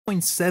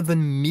$2.7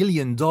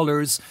 million,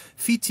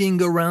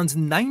 fitting around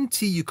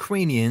 90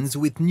 Ukrainians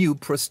with new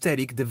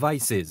prosthetic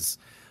devices.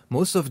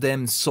 Most of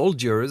them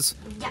soldiers,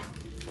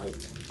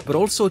 but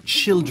also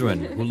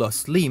children who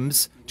lost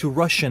limbs to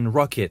Russian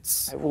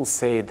rockets. I will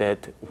say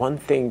that one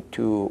thing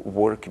to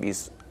work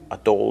with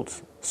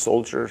adults,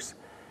 soldiers,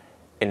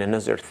 and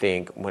another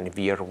thing when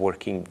we are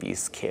working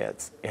with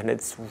kids. And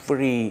it's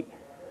very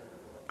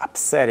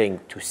upsetting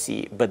to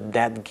see, but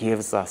that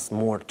gives us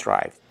more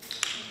drive.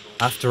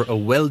 After a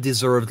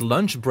well-deserved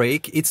lunch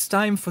break, it's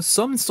time for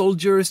some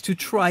soldiers to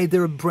try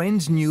their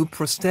brand new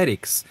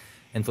prosthetics.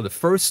 And for the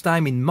first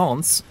time in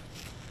months,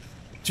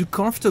 to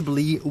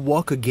comfortably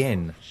walk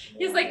again.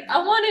 He's like, I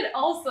want it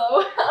also.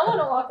 I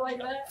want to walk like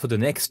that. For the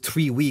next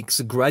 3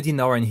 weeks,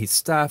 Gradinar and his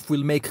staff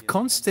will make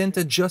constant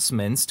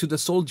adjustments to the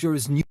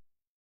soldiers' new.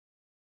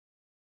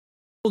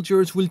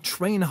 Soldiers will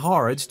train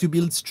hard to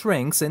build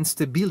strength and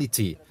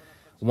stability.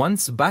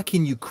 Once back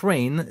in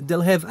Ukraine,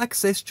 they'll have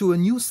access to a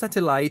new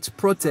satellite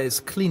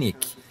prothese clinic.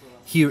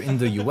 Here in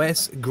the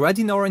US,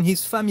 Gradinar and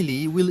his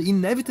family will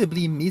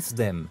inevitably miss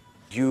them.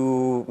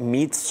 You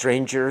meet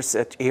strangers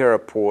at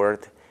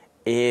airport,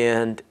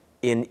 and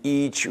in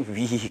each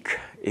week,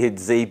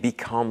 they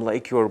become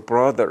like your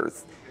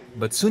brothers.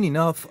 But soon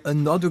enough,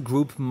 another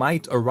group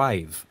might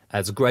arrive.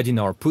 As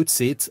Gradinar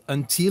puts it,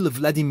 until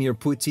Vladimir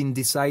Putin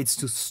decides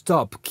to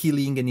stop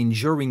killing and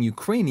injuring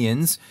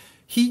Ukrainians,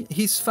 he,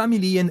 his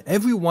family and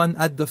everyone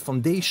at the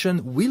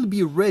foundation will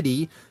be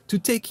ready to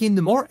take in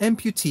more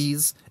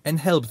amputees and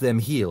help them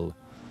heal.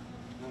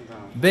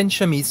 Ben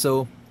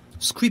Chamiso,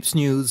 Scripps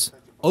News,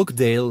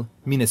 Oakdale,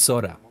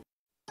 Minnesota.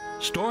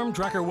 Storm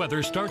Tracker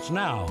weather starts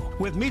now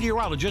with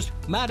meteorologist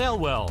Matt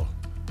Elwell.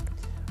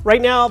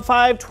 Right now,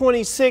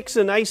 5:26,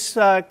 a nice,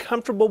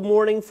 comfortable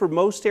morning for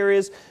most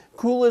areas.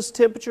 Coolest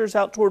temperatures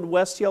out toward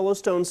West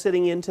Yellowstone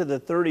sitting into the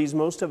 30s.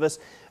 Most of us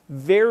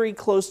very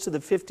close to the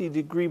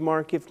 50-degree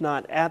mark, if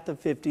not at the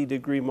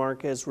 50-degree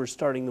mark as we're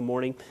starting the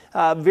morning.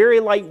 Very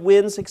light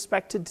winds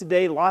expected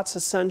today, lots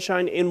of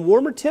sunshine and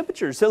warmer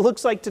temperatures. It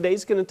looks like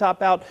today's going to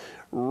top out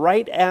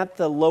right at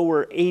the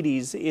lower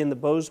 80s in the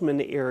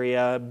Bozeman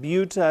area.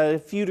 Butte, a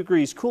few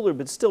degrees cooler,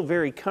 but still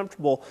very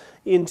comfortable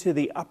into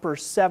the upper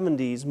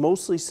 70s.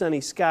 Mostly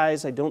sunny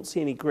skies. I don't see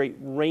any great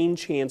rain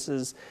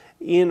chances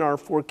in our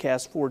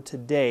forecast for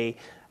today.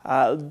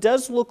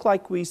 Does look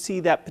like we see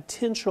that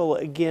potential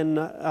again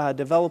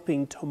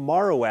developing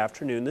tomorrow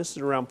afternoon. This is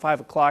around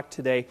 5 o'clock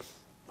today.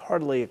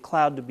 Hardly a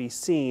cloud to be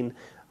seen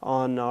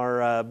on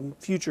our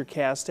future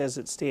cast as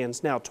it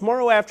stands now.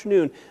 Tomorrow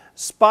afternoon,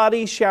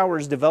 spotty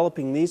showers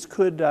developing. These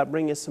could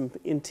bring us some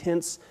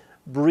intense,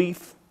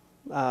 brief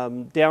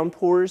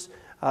downpours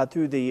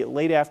through the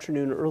late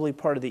afternoon, early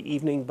part of the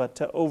evening,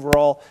 but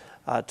overall,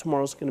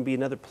 tomorrow's going to be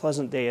another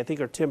pleasant day. I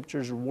think our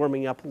temperatures are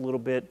warming up a little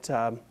bit,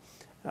 and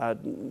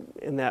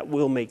that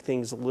will make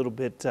things a little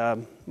bit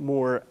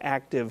more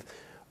active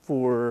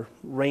for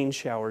rain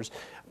showers.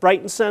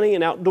 Bright and sunny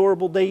and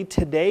outdoorable day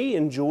today.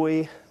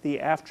 Enjoy the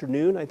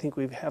afternoon. I think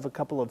we have a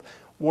couple of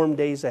warm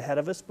days ahead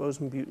of us.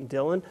 Bozeman, Butte, and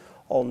Dillon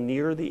all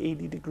near the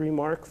 80-degree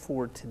mark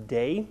for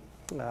today.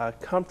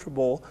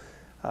 Comfortable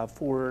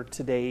for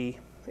today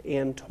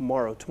and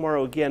tomorrow.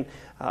 Tomorrow again,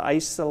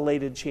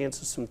 isolated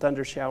chance of some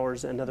thunder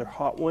showers, another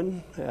hot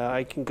one.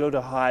 I can go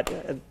to hot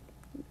at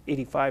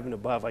 85 and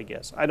above, I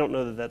guess. I don't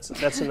know that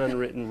that's an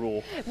unwritten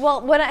rule.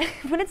 Well,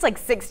 when it's like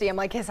 60, I'm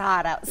like, it's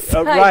hot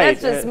outside. Right.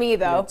 That's just me,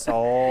 though. It's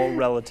all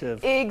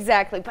relative.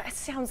 Exactly, but it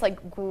sounds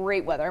like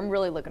great weather. I'm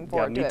really looking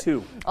forward to it. Me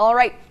too. All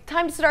right,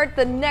 time to start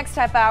the next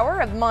half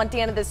hour of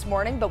Montana This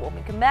Morning, but when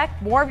we come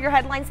back, more of your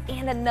headlines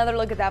and another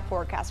look at that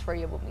forecast for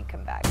you when we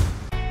come back.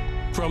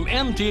 From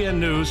MTN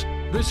News,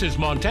 this is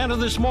Montana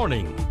This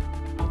Morning.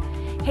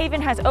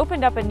 Haven has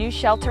opened up a new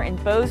shelter in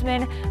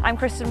Bozeman. I'm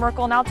Kristen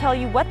Merkel, and I'll tell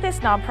you what this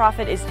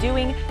nonprofit is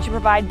doing to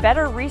provide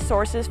better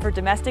resources for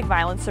domestic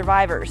violence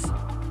survivors.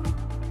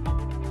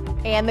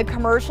 And the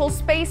commercial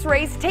space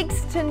race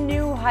takes to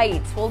new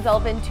heights. We'll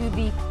delve into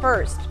the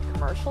first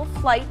commercial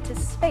flight to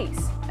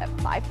space at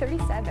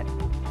 5:37.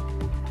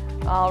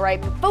 All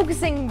right, but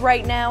focusing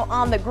right now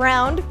on the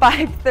ground,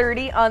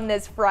 5:30 on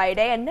this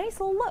Friday. A nice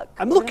little look.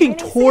 I'm looking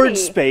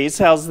towards space.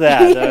 How's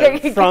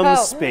that? From go.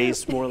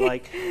 space, more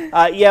like.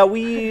 Yeah,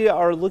 we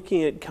are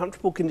looking at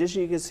comfortable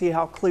conditions. You can see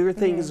how clear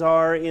things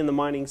are in the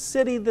mining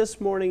city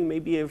this morning.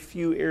 Maybe a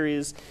few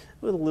areas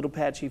with a little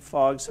patchy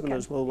fog, some of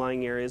those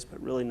low-lying areas,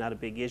 but really not a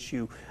big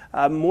issue.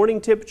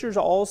 Morning temperatures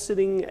all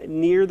sitting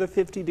near the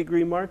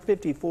 50-degree mark,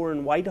 54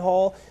 in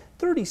Whitehall.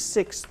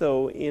 36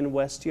 though in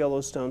West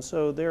Yellowstone,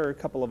 so there are a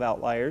couple of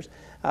outliers.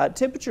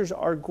 Temperatures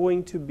are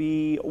going to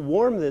be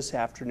warm this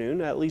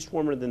afternoon, at least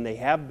warmer than they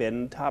have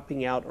been,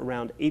 topping out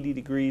around 80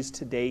 degrees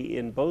today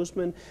in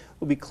Bozeman.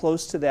 We'll be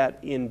close to that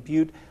in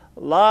Butte.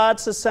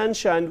 Lots of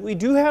sunshine. We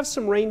do have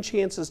some rain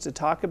chances to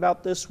talk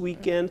about this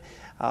weekend.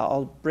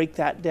 I'll break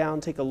that down,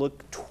 take a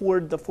look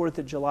toward the 4th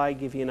of July,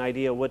 give you an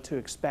idea what to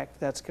expect.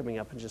 That's coming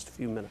up in just a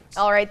few minutes.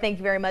 All right, thank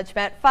you very much,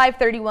 Matt.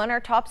 5:31,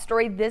 our top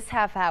story this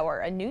half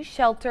hour. A new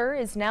shelter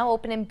is now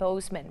open in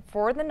Bozeman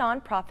for the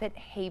nonprofit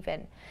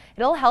Haven.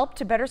 It'll help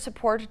to better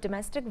support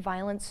domestic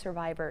violence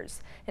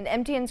survivors. And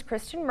MTN's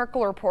Kristen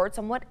Merkel reports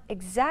on what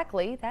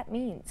exactly that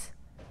means.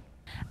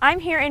 I'm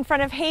here in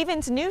front of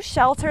Haven's new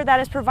shelter that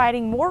is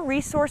providing more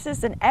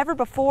resources than ever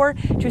before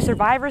to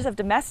survivors of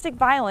domestic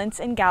violence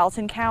in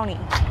Gallatin County.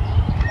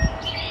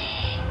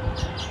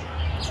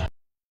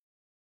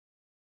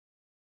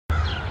 Can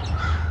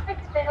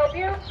I help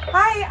you?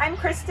 Hi, I'm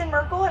Kristen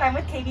Merkel and I'm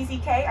with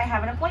KBZK. I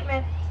have an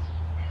appointment.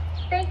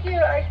 Thank you.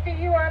 I see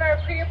you on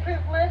our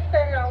pre-approved list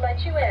and I'll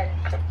let you in.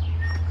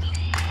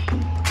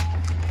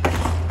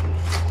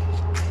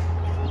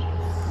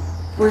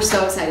 We're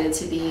so excited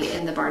to be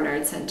in the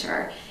Barnard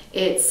Center.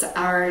 It's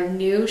our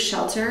new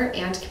shelter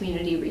and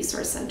community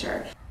resource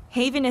center.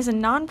 Haven is a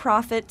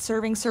nonprofit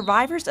serving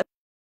survivors of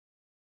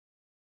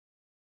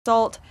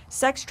assault,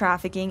 sex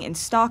trafficking, and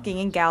stalking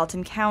in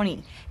Gallatin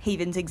County.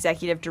 Haven's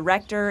executive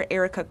director,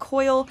 Erica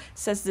Coyle,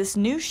 says this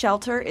new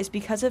shelter is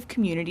because of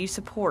community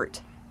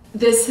support.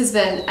 This has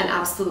been an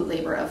absolute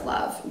labor of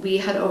love. We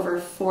had over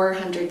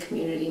 400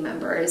 community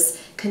members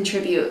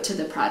contribute to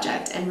the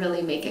project and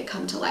really make it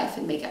come to life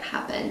and make it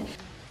happen.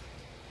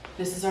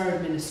 This is our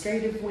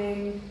administrative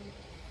wing.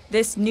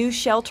 This new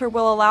shelter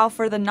will allow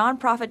for the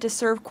nonprofit to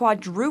serve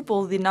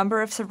quadruple the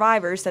number of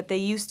survivors that they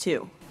used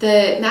to.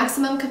 The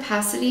maximum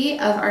capacity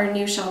of our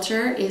new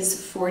shelter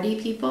is 40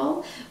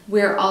 people.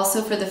 We're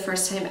also, for the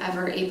first time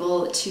ever,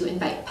 able to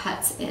invite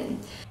pets in,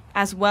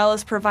 as well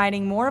as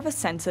providing more of a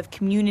sense of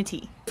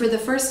community. For the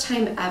first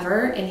time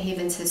ever in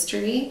Haven's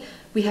history,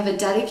 we have a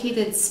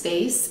dedicated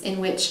space in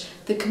which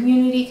the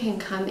community can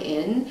come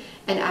in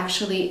and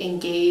actually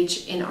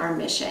engage in our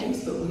mission.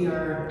 But we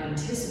are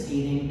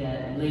anticipating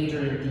that later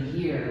in the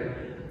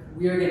year,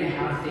 we are going to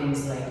have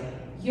things like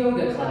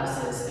yoga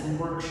classes and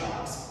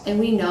workshops. And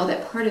we know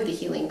that part of the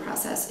healing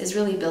process is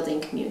really building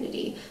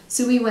community.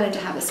 So we wanted to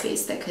have a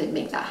space that could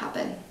make that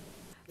happen.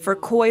 For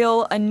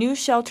Coyle, a new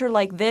shelter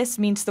like this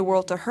means the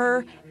world to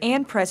her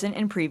and present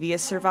and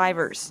previous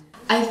survivors.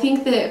 I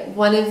think that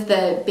one of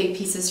the big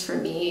pieces for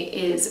me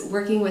is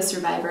working with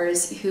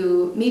survivors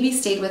who maybe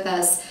stayed with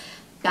us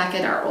back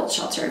at our old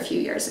shelter a few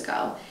years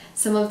ago.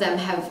 Some of them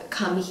have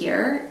come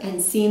here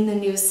and seen the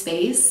new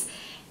space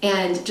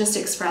and just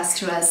expressed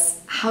to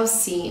us how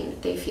seen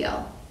they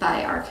feel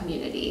by our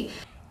community.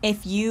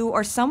 If you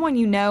or someone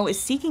you know is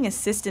seeking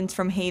assistance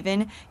from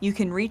Haven, you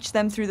can reach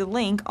them through the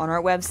link on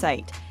our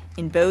website.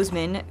 In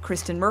Bozeman,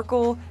 Kristen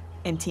Merkel,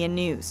 MTN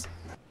News.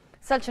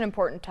 Such an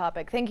important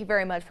topic. Thank you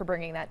very much for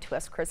bringing that to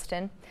us,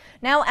 Kristen.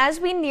 Now, as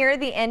we near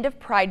the end of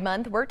Pride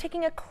Month, we're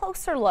taking a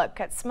closer look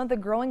at some of the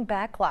growing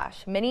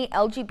backlash many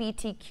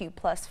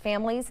LGBTQ+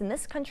 families in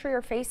this country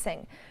are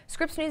facing.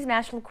 Scripps News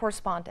national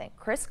correspondent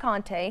Chris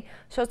Conte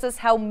shows us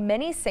how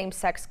many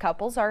same-sex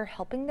couples are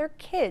helping their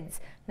kids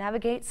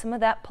navigate some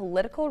of that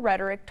political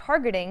rhetoric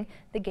targeting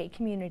the gay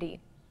community.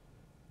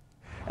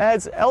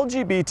 As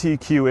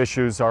LGBTQ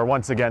issues are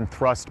once again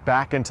thrust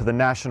back into the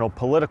national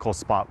political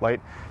spotlight,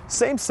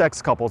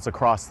 same-sex couples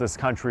across this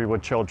country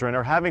with children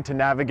are having to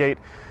navigate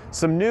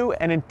some new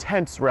and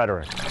intense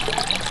rhetoric.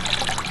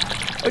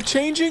 A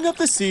changing of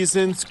the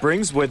seasons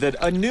brings with it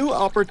a new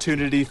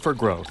opportunity for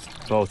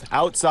growth, both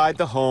outside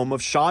the home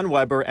of Sean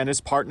Weber and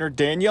his partner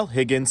Danielle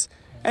Higgins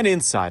and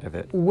inside of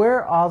it.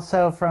 We're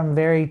also from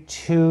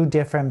two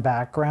different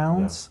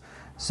backgrounds,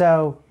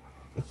 so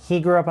he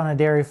grew up on a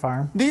dairy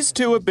farm. These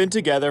two have been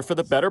together for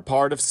the better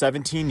part of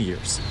 17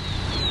 years.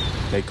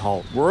 They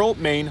call rural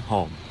Maine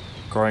home.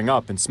 Growing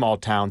up in small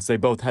towns, they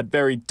both had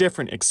very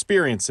different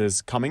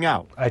experiences coming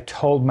out. I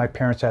told my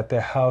parents at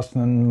their house,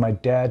 and then my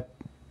dad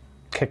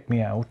kicked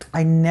me out.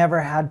 I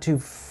never had to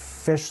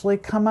officially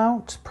come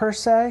out, per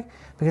se,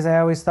 because I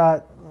always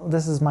thought,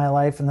 this is my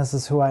life and this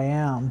is who I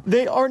am.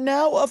 They are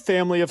now a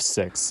family of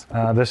 6.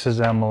 This is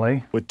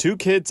Emily. With 2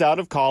 kids out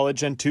of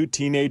college and 2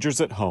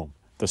 teenagers at home.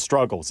 The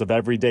struggles of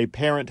everyday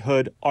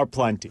parenthood are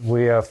plenty.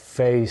 We are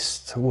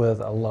faced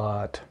with a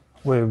lot.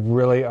 We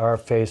really are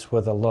faced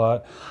with a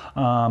lot,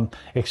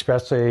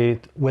 especially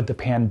with the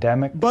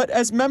pandemic. But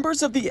as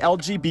members of the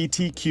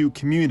LGBTQ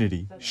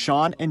community,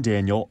 Sean and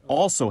Daniel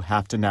also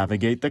have to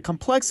navigate the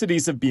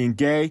complexities of being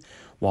gay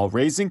while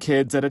raising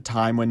kids at a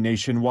time when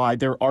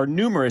nationwide there are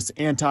numerous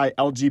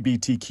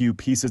anti-LGBTQ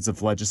pieces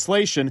of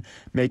legislation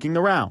making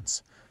the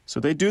rounds. So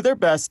they do their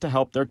best to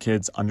help their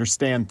kids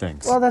understand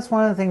things. Well, that's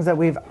one of the things that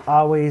we've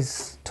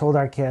always told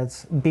our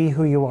kids. Be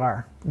who you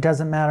are.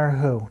 Doesn't matter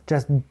who.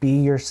 Just be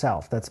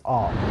yourself. That's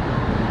all.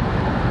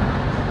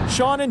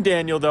 Sean and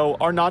Daniel, though,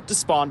 are not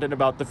despondent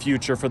about the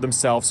future for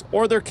themselves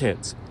or their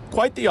kids.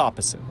 Quite the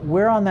opposite.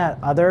 We're on that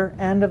other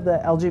end of the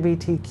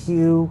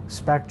LGBTQ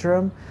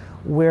spectrum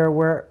where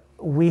we're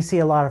we see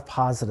a lot of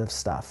positive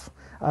stuff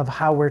of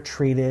how we're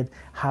treated,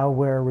 how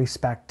we're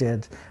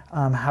respected,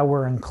 how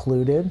we're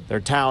included. Their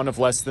town of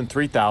less than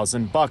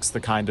 3,000 bucks the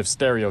kind of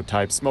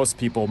stereotypes most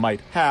people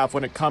might have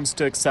when it comes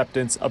to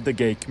acceptance of the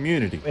gay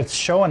community. It's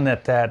showing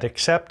that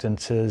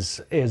acceptance is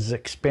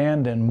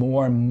expanding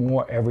more and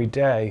more every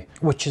day,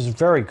 which is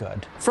very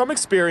good. From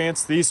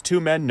experience, these two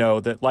men know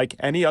that like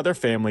any other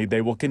family, they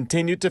will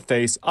continue to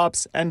face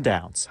ups and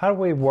downs. How do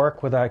we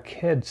work with our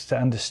kids to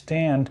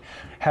understand,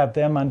 have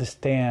them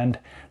understand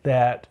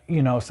that,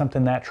 you know,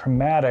 something that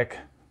traumatic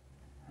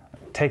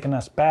taking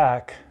us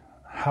back,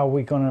 how are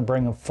we going to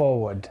bring them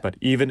forward? But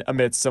even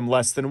amidst some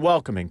less than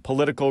welcoming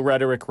political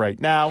rhetoric right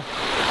now,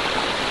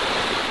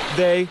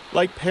 they,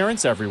 like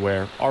parents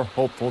everywhere, are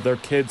hopeful their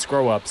kids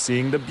grow up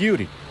seeing the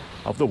beauty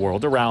of the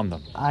world around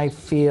them. I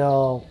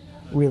feel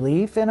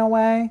relief in a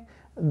way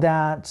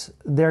that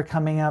they're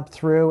coming up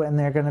through and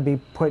they're going to be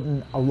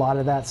putting a lot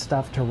of that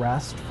stuff to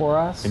rest for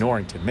us. In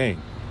Orrington,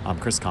 Maine, I'm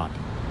Chris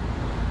Condon.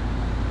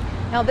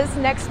 Now, this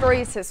next story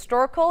is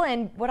historical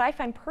and what I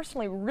find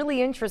personally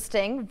really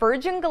interesting.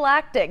 Virgin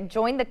Galactic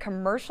joined the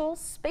commercial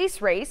space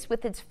race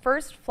with its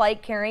first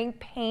flight carrying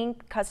paying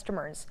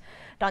customers.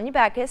 Danya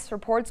Backus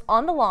reports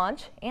on the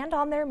launch and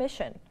on their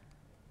mission.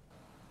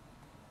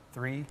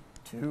 3,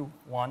 2,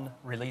 1,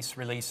 release,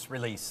 release,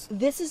 release.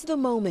 This is the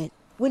moment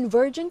when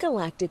Virgin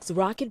Galactic's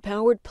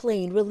rocket-powered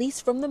plane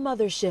released from the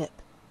mothership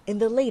in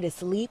the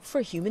latest leap for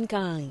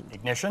humankind.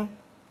 Ignition,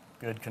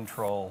 good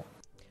control.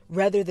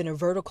 Rather than a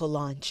vertical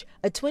launch,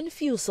 a twin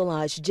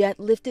fuselage jet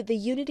lifted the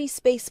Unity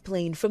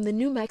spaceplane from the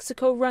New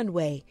Mexico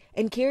runway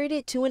and carried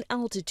it to an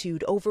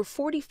altitude over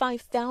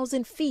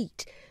 45,000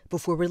 feet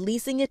before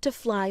releasing it to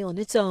fly on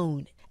its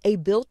own. A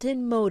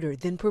built-in motor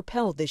then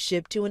propelled the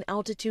ship to an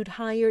altitude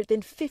higher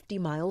than 50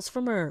 miles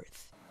from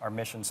Earth. Our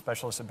mission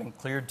specialists have been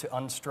cleared to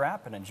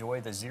unstrap and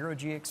enjoy the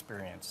zero-G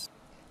experience.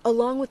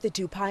 Along with the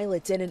two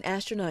pilots and an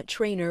astronaut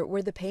trainer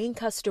were the paying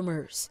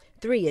customers,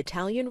 3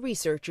 Italian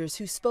researchers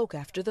who spoke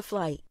after the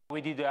flight.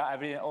 We did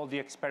all the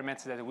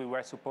experiments that we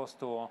were supposed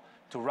to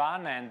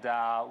run, and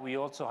we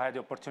also had the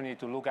opportunity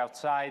to look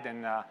outside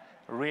and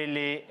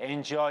really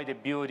enjoy the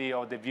beauty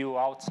of the view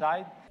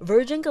outside.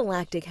 Virgin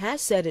Galactic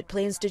has said it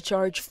plans to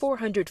charge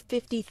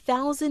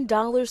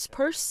 $450,000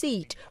 per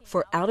seat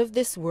for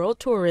out-of-this-world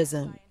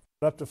tourism.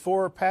 Up to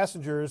 4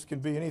 passengers can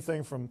be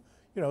anything from,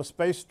 you know,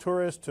 space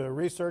tourists to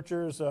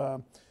researchers,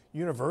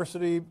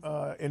 university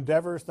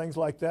endeavors, things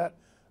like that.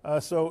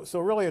 So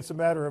really it's a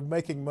matter of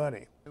making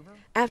money.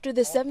 After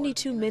the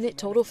 72-minute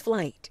total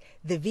flight,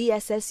 the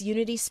VSS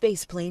Unity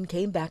spaceplane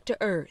came back to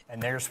Earth. And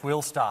there's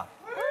Will Stop.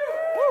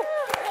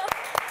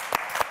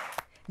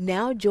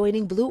 Now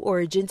joining Blue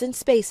Origins and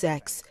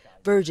SpaceX,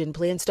 Virgin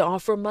plans to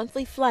offer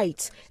monthly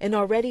flights and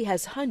already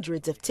has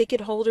hundreds of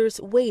ticket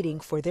holders waiting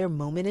for their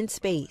moment in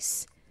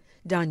space.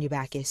 Danya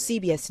Backus,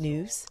 CBS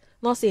News,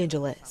 Los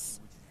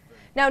Angeles.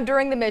 Now,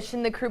 during the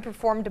mission, the crew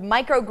performed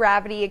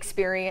microgravity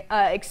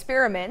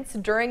experiments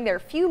during their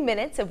few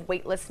minutes of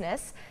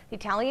weightlessness. The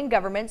Italian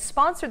government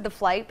sponsored the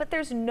flight, but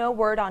there's no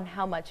word on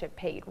how much it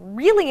paid.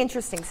 Really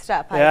interesting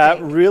stuff, I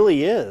think. It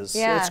really is.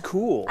 Yeah. It's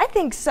cool. I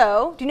think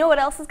so. Do you know what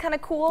else is kind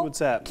of cool? What's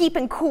that?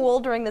 Keeping cool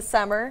during the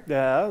summer.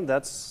 Yeah,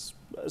 that's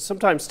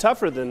sometimes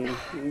tougher than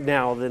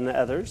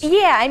others.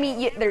 Yeah, I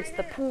mean, there's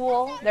the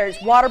pool,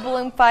 there's water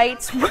balloon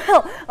fights.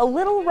 Well, a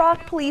Little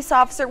Rock police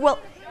officer, well,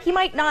 he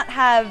might not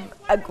have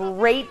a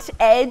great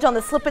edge on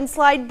the slip and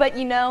slide, but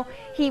you know,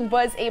 he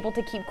was able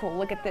to keep cool.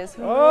 Look at this.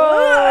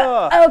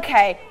 Oh,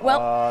 okay, well,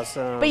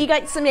 awesome. But you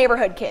got some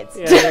neighborhood kids.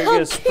 Yeah, you're going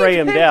to spray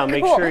him down. Cool.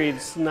 Make sure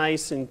he's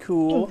nice and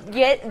cool.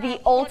 Get the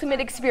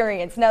ultimate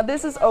experience. Now,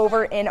 this is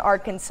over in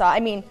Arkansas. I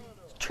mean,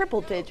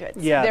 triple digits.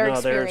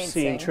 Yeah, they're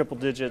seeing triple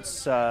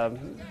digits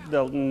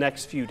the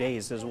next few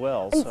days as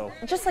well. And so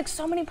just like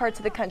so many parts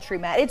of the country,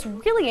 Matt, it's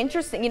really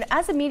interesting. You know,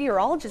 as a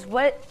meteorologist,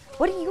 what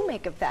do you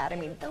make of that? I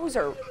mean, those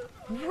are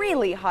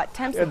really hot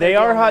temps. They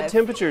are hot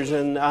temperatures,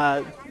 and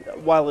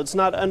while it's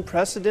not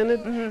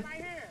unprecedented,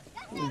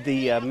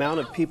 the amount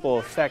of people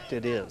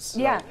affected is. So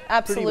yeah,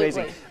 absolutely.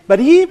 Pretty amazing. But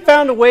he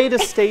found a way to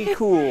stay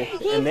cool,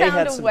 and they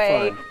had some fun. He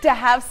found a way to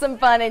have some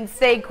fun and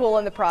stay cool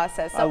in the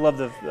process. So I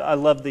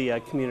love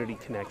the community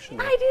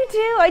connection. I do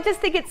too. I just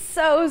think it's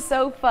so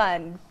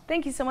fun.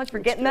 Thank you so much for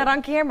getting that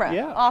on camera.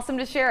 Yeah. Awesome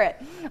to share it.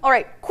 All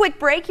right, quick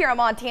break here on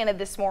Montana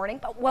This Morning.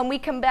 But when we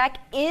come back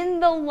in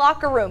the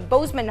locker room,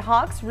 Bozeman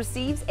Hawks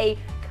receives a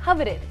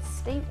coveted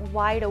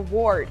statewide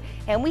award.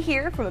 And we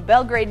hear from a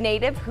Belgrade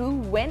native who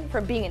went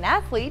from being an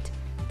athlete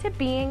to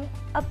being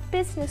a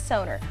business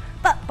owner.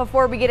 But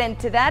before we get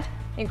into that,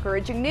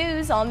 encouraging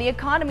news on the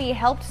economy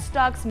helped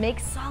stocks make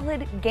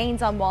solid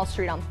gains on Wall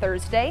Street on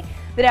Thursday.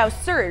 The Dow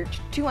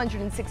surged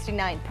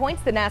 269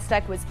 points, the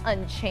Nasdaq was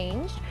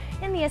unchanged,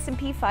 and the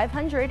S&P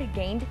 500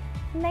 gained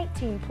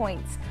 19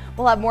 points.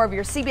 We'll have more of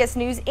your CBS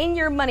News in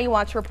your Money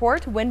Watch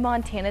report when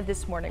Montana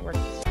This Morning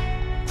returns.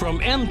 From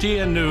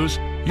MTN News,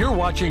 you're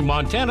watching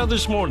Montana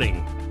This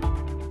Morning.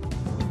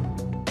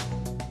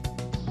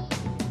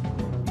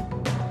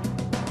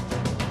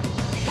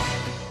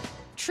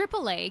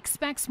 Chevrolet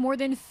expects more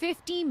than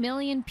 50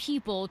 million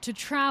people to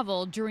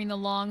travel during the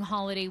long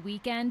holiday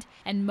weekend,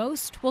 and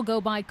most will go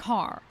by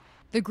car.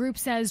 The group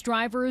says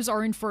drivers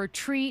are in for a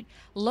treat,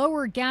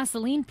 lower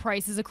gasoline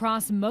prices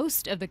across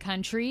most of the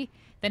country.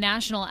 The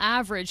national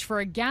average for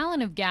a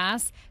gallon of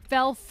gas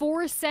fell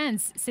 4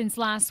 cents since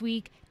last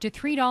week to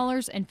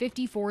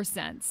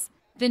 $3.54.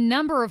 The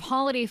number of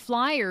holiday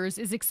flyers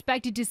is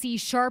expected to see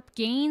sharp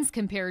gains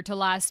compared to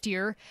last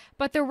year,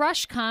 but the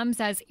rush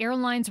comes as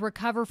airlines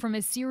recover from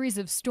a series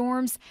of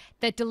storms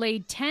that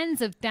delayed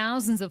tens of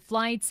thousands of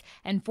flights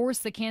and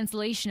forced the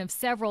cancellation of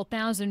several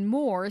thousand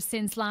more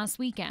since last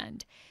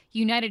weekend.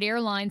 United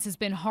Airlines has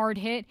been hard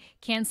hit,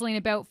 canceling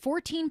about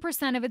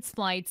 14% of its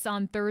flights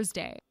on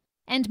Thursday.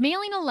 And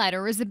mailing a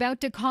letter is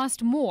about to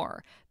cost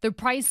more. The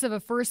price of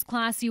a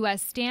first-class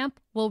U.S. stamp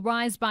will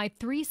rise by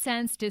 3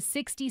 cents to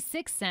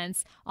 66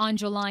 cents on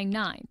July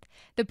 9th.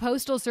 The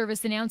Postal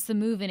Service announced the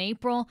move in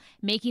April,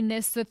 making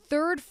this the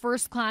third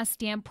first-class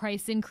stamp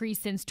price increase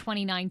since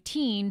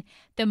 2019.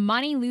 The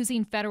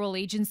money-losing federal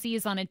agency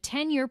is on a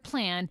 10-year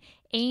plan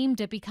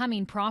aimed at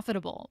becoming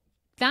profitable.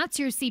 That's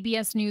your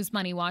CBS News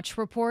Money Watch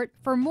report.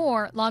 For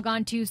more, log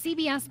on to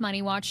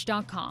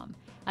cbsmoneywatch.com.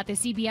 At the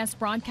CBS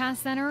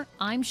Broadcast Center,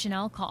 I'm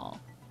Chanel Call.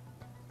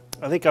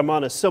 I think I'm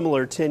on a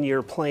similar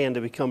 10-year plan to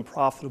become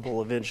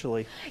profitable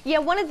eventually. Yeah,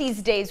 one of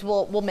these days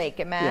we'll make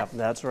it, Matt. Yeah,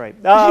 that's right.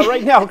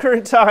 Right now,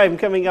 current time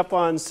coming up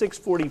on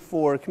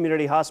 6:44,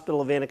 Community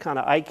Hospital of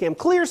Anaconda ICAM.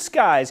 Clear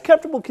skies,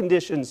 comfortable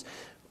conditions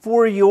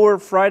for your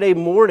Friday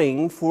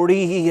morning.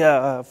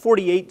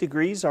 48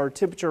 degrees our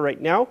temperature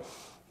right now.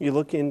 You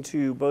look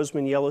into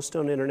Bozeman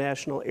Yellowstone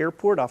International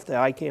Airport off the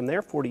ICAM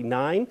there,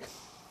 49.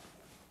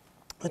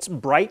 It's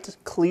bright,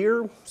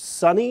 clear,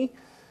 sunny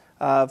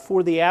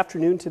for the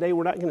afternoon today.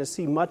 We're not going to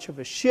see much of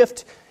a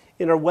shift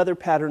in our weather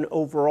pattern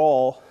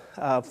overall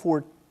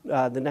for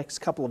the next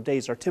couple of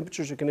days. Our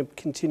temperatures are going to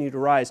continue to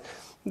rise.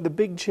 The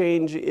big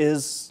change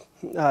is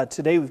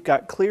today we've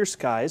got clear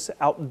skies,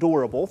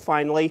 outdoorable.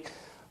 Finally,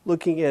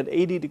 looking at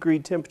 80-degree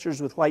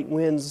temperatures with light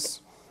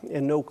winds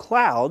and no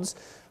clouds.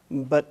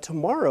 But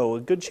tomorrow,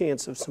 a good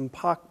chance of some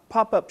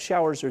pop-up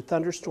showers or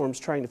thunderstorms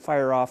trying to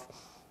fire off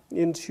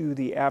into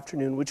the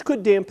afternoon, which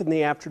could dampen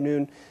the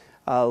afternoon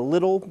a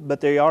little, but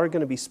they are going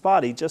to be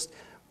spotty, just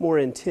more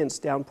intense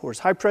downpours.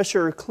 High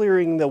pressure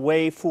clearing the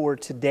way for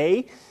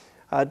today.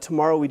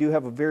 Tomorrow we do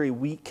have a very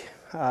weak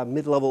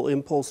mid-level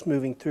impulse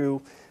moving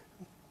through.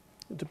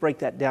 To break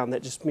that down,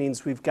 that just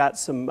means we've got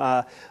some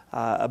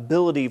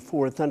ability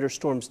for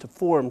thunderstorms to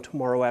form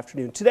tomorrow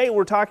afternoon. Today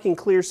we're talking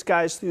clear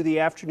skies through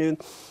the afternoon,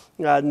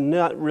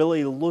 not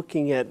really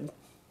looking at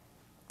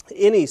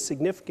any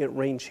significant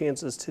rain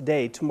chances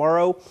today.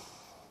 Tomorrow,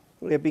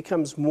 it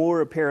becomes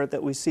more apparent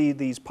that we see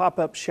these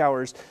pop-up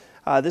showers.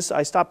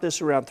 I stopped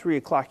this around 3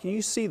 o'clock.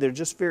 You see they're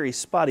just very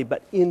spotty,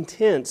 but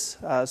intense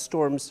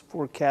storms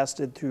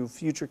forecasted through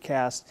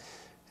Futurecast.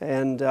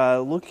 And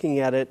looking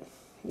at it,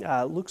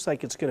 looks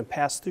like it's going to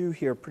pass through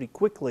here pretty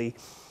quickly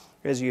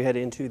as you head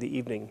into the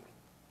evening.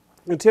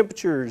 The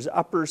temperatures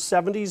upper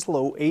 70s,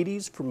 low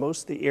 80s for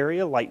most of the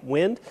area, light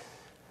wind.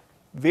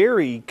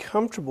 Very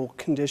comfortable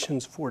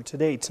conditions for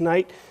today.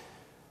 Tonight,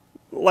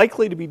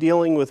 likely to be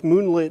dealing with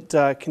moonlit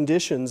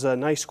conditions. A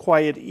nice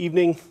quiet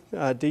evening.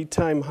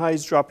 Daytime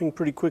highs dropping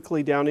pretty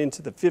quickly down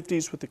into the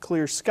 50s with the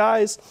clear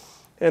skies.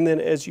 And then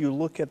as you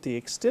look at the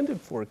extended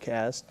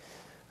forecast,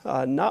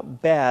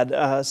 not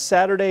bad.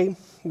 Saturday,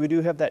 we do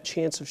have that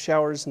chance of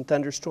showers and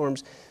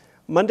thunderstorms.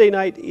 Monday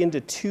night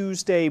into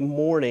Tuesday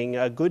morning,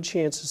 a good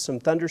chance of some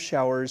thunder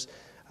showers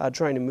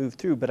trying to move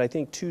through. But I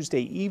think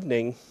Tuesday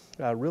evening,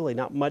 really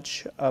not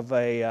much of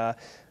a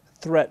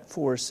threat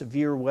for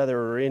severe weather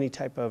or any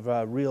type of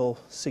real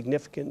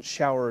significant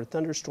shower or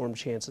thunderstorm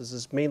chances.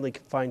 Is mainly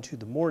confined to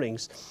the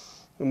mornings.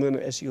 And then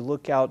as you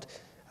look out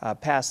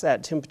past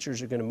that,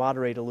 temperatures are going to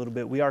moderate a little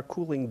bit. We are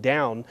cooling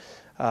down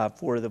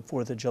for the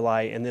 4th of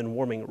July and then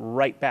warming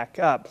right back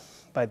up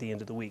by the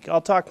end of the week.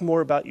 I'll talk more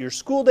about your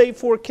school day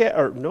forecast,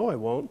 or no, I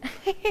won't.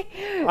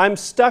 I'm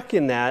stuck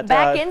in that.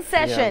 Back in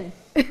session.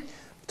 Yeah.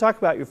 Talk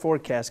about your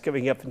forecast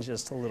coming up in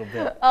just a little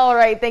bit. All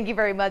right, thank you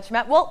very much,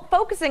 Matt. Well,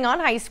 focusing on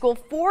high school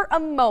for a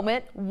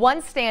moment,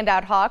 one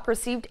standout Hawk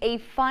received a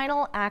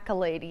final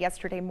accolade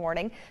yesterday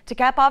morning to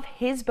cap off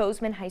his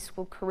Bozeman High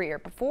School career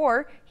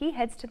before he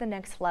heads to the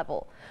next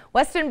level.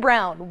 Weston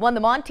Brown won the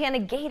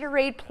Montana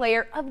Gatorade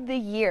Player of the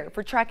Year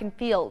for track and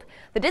field.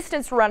 The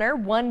distance runner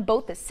won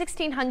both the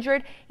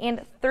 1600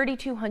 and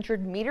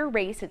 3200 meter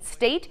race at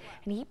state,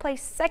 and he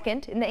placed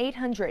second in the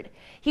 800.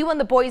 He won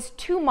the boys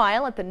 2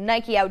 mile at the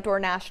Nike Outdoor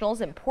Nationals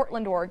in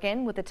Portland,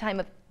 Oregon with a time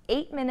of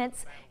 8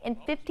 minutes and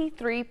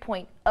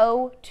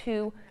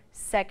 53.02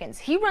 seconds.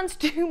 He runs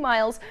 2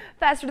 miles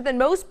faster than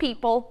most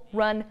people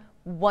run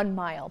 1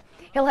 mile.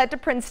 He'll head to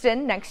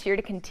Princeton next year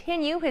to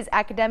continue his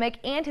academic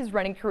and his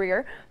running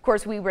career. Of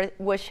course, we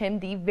wish him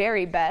the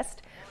very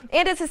best.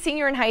 And as a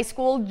senior in high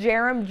school,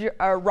 Jerem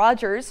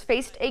Rogers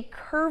faced a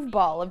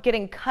curveball of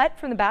getting cut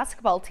from the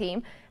basketball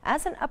team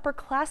as an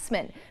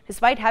upperclassman,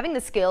 despite having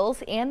the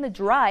skills and the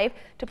drive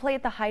to play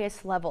at the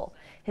highest level.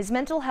 His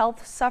mental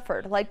health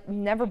suffered like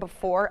never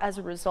before as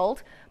a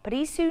result, but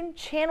he soon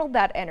channeled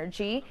that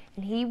energy,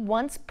 and he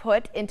once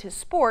put into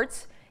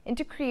sports,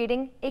 into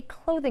creating a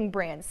clothing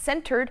brand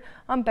centered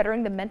on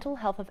bettering the mental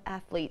health of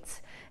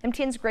athletes.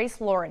 MTN's Grace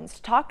Lawrence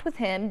talked with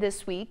him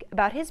this week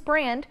about his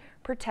brand,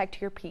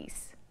 Protect Your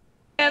Peace.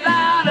 For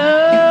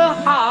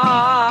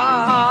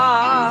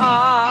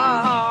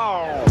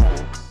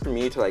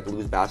me to like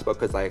lose basketball,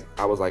 because like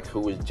I was like,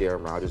 who is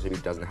Jerem Rogers if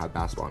he doesn't have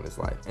basketball in his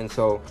life? And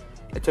so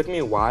it took me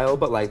a while,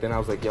 but like then I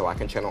was like, yo, I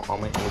can channel all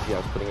my energy I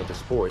was putting into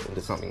sports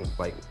into something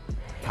like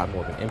to have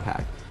more of an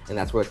impact. And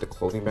that's where like the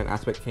clothing brand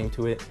aspect came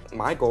to it.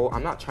 My goal,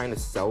 I'm not trying to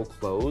sell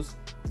clothes.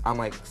 I'm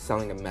like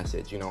selling a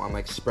message, you know, I'm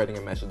like spreading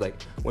a message.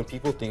 Like when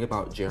people think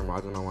about Jerem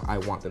Rogers, I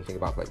want them to think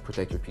about like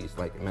Protect Your Peace,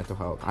 like mental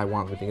health. I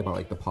want them to think about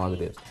like the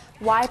positives.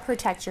 Why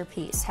Protect Your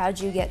Peace? How'd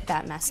you get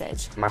that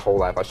message? My whole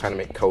life, I was trying to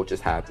make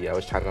coaches happy. I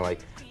was trying to like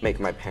make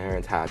my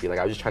parents happy. Like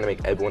I was just trying to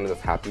make everyone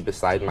else happy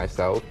besides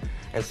myself.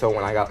 And so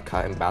when I got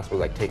cut and basketball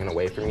was like taken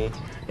away from me,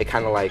 it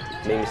kind of like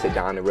made me sit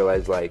down and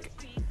realize like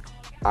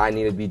I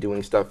need to be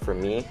doing stuff for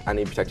me. I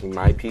need to be protecting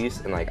my peace,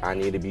 and like I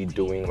need to be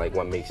doing like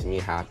what makes me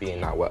happy and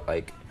not what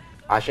like,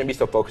 I shouldn't be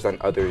so focused on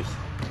others'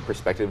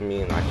 perspective of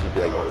me, and I should be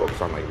like more focused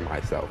on like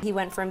myself. He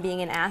went from being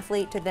an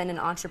athlete to then an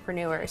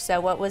entrepreneur. So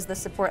what was the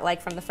support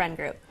like from the friend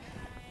group?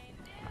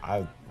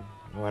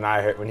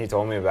 When he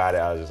told me about it,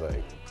 I was just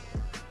like,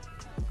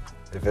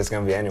 if it's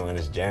gonna be anyone,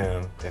 it's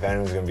Jerem. If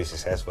anyone's gonna be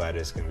successful at it,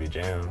 it's gonna be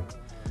Jerem.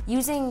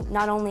 Using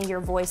not only your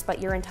voice,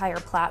 but your entire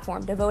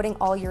platform, devoting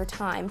all your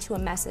time to a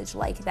message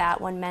like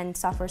that when men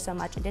suffer so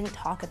much and didn't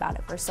talk about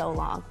it for so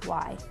long.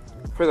 Why?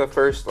 For the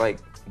first like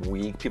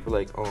week, people were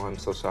like, oh, I'm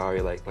so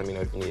sorry, like let me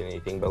know if you need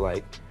anything, but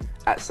like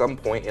at some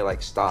point it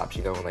like stops,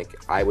 you know, and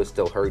like I was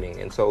still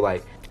hurting, and so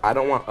like I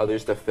don't want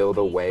others to feel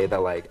the way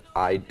that like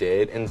I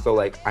did, and so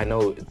like I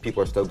know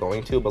people are still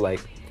going to, but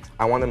like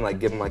I want them to like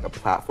give them like a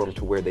platform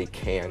to where they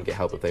can get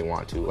help if they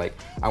want to. Like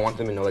I want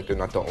them to know like they're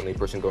not the only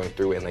person going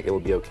through it, and like it will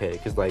be okay,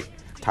 because like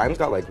times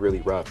got like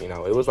really rough, you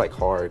know, it was like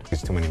hard.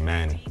 There's too many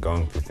men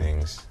going through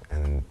things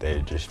and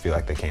they just feel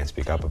like they can't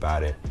speak up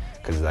about it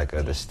because like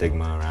the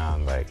stigma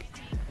around like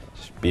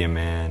just be a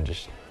man,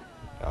 just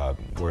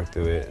work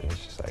through it, and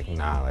it's just like,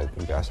 nah, like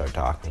we gotta start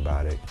talking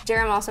about it.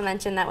 Jerem also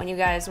mentioned that when you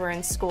guys were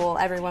in school,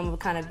 everyone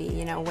would kind of be,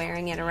 you know,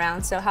 wearing it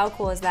around. So how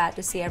cool is that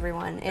to see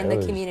everyone in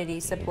the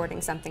community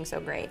supporting something so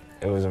great?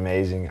 It was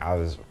amazing. I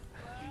was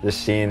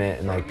just seeing it,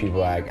 and like people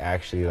like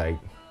actually like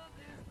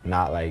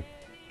not like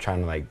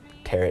trying to like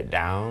tear it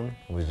down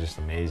was just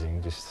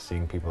amazing. Just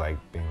seeing people like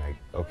being like,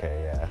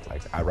 okay, yeah,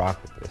 like I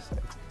rock with this.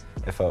 Like,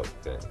 it felt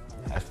good.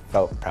 I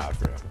felt proud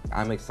for him.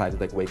 I'm excited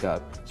to like wake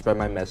up, spread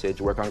my message,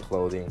 work on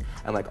clothing,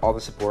 and like all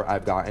the support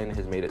I've gotten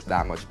has made it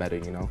that much better,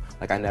 you know?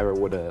 Like I never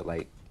would have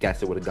like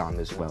guessed it would have gone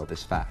this well,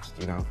 this fast,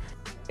 you know?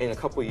 In a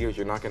couple of years,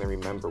 you're not gonna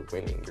remember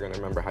winning. You're gonna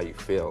remember how you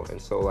feel.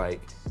 And so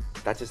like,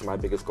 that's just my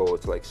biggest goal,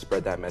 is to like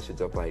spread that message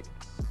of like,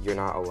 you're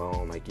not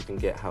alone, like you can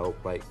get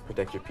help, like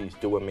protect your peace,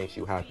 do what makes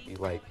you happy.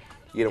 Like,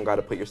 you don't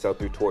gotta put yourself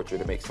through torture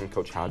to make some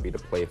coach happy to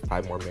play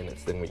 5 more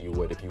minutes than what you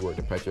would if you were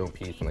to protect your own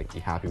peace and like be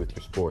happy with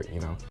your sport, you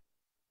know?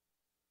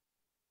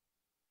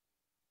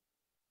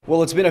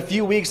 Well, it's been a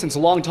few weeks since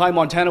longtime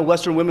Montana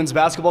Western women's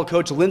basketball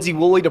coach Lindsay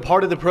Woolley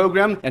departed the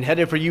program and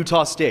headed for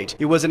Utah State.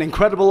 It was an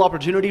incredible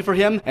opportunity for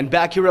him, and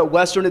back here at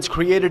Western, it's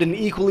created an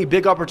equally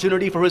big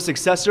opportunity for his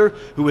successor,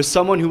 who is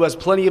someone who has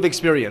plenty of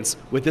experience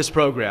with this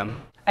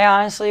program. I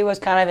honestly was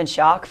kind of in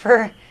shock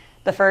for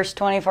the first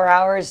 24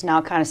 hours,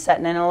 now kind of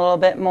setting in a little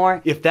bit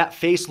more. If that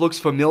face looks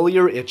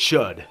familiar, it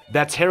should.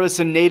 That's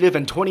Harrison native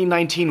and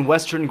 2019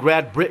 Western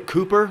grad Britt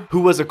Cooper,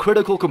 who was a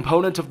critical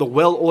component of the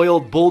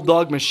well-oiled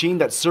Bulldog machine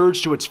that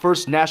surged to its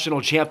first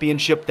national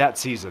championship that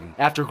season.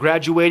 After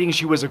graduating,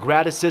 she was a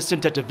grad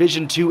assistant at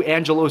Division II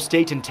Angelo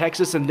State in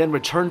Texas and then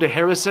returned to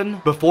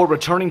Harrison before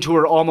returning to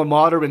her alma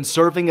mater and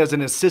serving as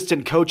an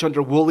assistant coach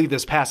under Woolley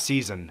this past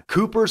season.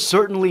 Cooper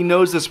certainly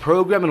knows this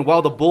program, and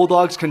while the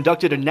Bulldogs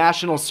conducted a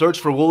national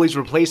search for Woolley's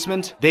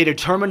replacement, they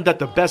determined that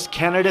the best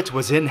candidate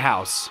was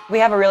in-house. We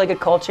have a really good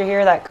culture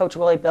here that Coach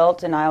Woolley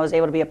built, and I was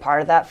able to be a part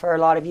of that for a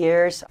lot of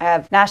years. I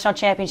have national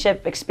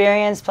championship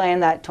experience playing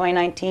that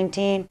 2019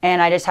 team,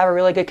 and I just have a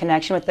really good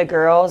connection with the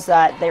girls,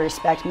 that they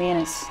respect me,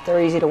 and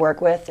they're easy to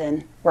work with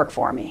and work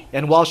for me.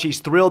 And while she's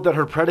thrilled that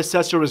her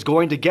predecessor is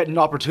going to get an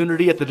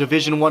opportunity at the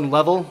Division I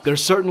level,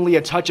 there's certainly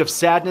a touch of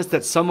sadness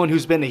that someone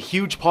who's been a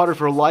huge part of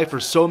her life for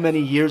so many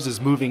years is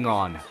moving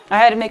on. I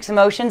had mixed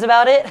emotions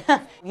about it.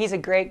 He's a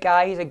great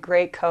guy, he's a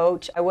great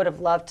coach. I would have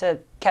loved to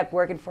kept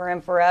working for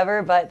him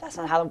forever, but that's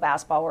not how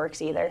basketball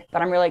works either.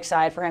 But I'm really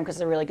excited for him because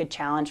it's a really good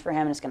challenge for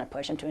him and it's going to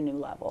push him to a new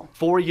level.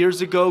 4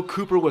 years ago,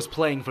 Cooper was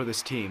playing for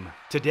this team.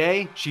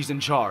 Today, she's in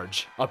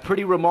charge. A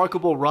pretty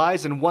remarkable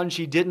rise and one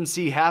she didn't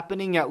see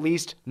happening, at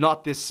least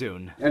not this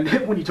soon. And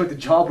when you took the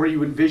job, were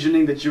you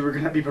envisioning that you were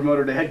going to be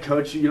promoted to head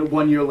coach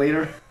 1 year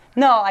later?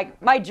 No,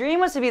 my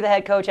dream was to be the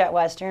head coach at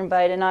Western, but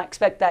I did not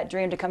expect that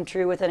dream to come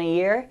true within a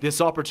year.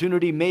 This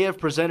opportunity may have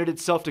presented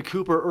itself to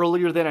Cooper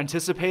earlier than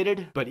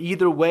anticipated, but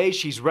either way,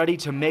 she's ready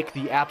to make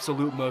the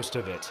absolute most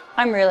of it.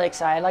 I'm really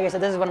excited. Like I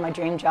said, this is one of my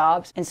dream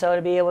jobs, and so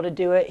to be able to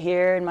do it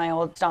here in my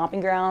old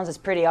stomping grounds is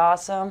pretty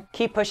awesome.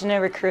 Keep pushing the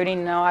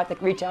recruiting. I have to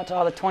reach out to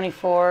all the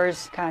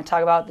 24s, kind of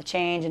talk about the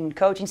change in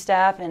coaching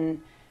staff,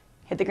 and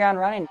hit the ground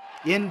running.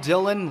 In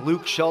Dillon,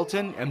 Luke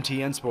Shelton,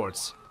 MTN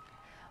Sports.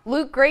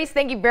 Luke, Grace,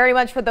 thank you very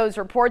much for those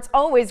reports.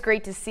 Always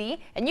great to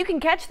see. And you can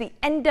catch the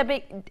WNBA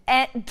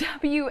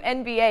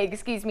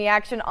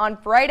action on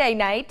Friday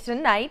night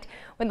tonight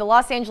when the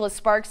Los Angeles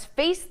Sparks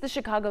face the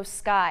Chicago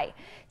Sky.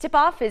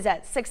 Tip-off is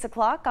at 6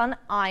 o'clock on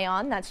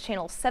ION. That's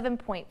channel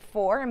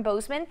 7.4 in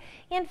Bozeman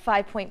and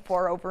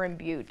 5.4 over in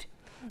Butte.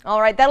 All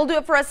right, that'll do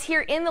it for us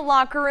here in the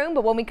locker room.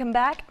 But when we come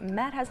back,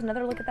 Matt has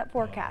another look at that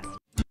forecast.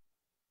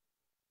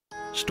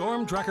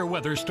 Storm Tracker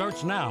weather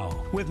starts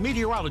now with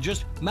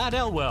meteorologist Matt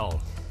Elwell.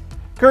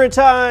 Current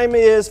time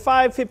is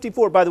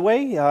 5:54. By the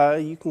way,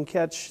 you can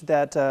catch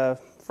that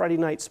Friday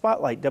night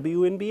spotlight,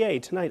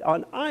 WNBA, tonight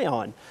on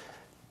ION.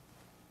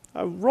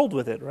 I rolled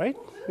with it, right?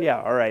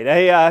 Yeah, all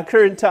right.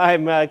 Current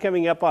time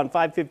coming up on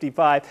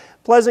 5:55.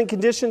 Pleasant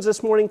conditions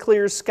this morning,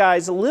 clear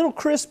skies. A little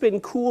crisp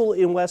and cool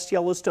in West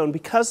Yellowstone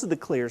because of the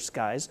clear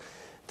skies.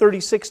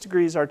 36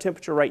 degrees our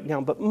temperature right now,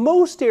 but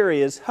most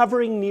areas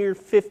hovering near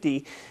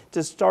 50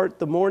 to start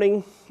the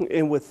morning.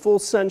 And with full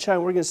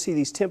sunshine, we're going to see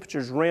these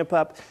temperatures ramp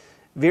up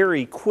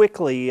very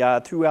quickly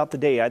throughout the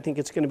day. I think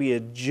it's going to be a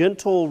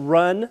gentle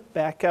run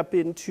back up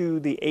into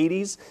the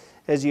 80s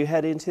as you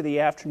head into the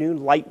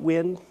afternoon. Light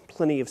wind,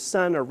 plenty of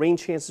sun. Our rain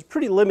chances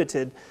pretty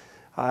limited.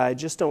 I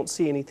just don't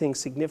see anything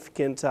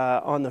significant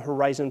on the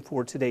horizon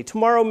for today.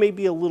 Tomorrow may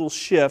be a little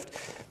shift.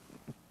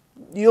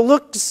 You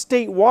look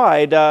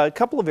statewide, a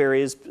couple of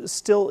areas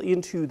still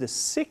into the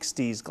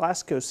 60s.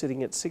 Glasgow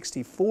sitting at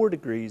 64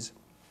 degrees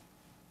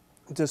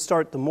to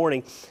start the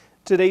morning.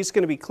 Today's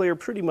going to be clear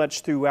pretty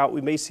much throughout.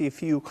 We may see a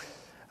few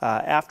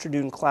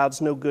afternoon clouds,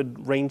 no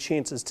good rain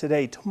chances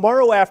today.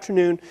 Tomorrow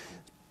afternoon,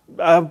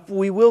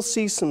 we will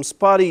see some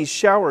spotty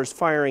showers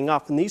firing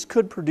up, and these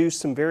could produce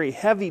some very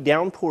heavy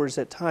downpours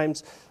at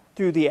times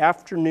through the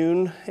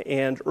afternoon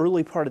and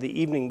early part of the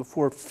evening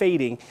before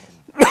fading.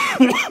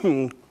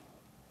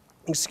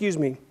 Excuse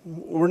me.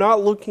 We're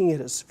not looking at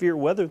a severe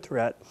weather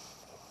threat,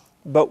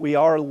 but we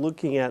are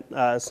looking at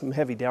some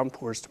heavy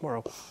downpours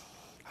tomorrow.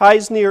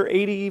 Highs near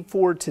 80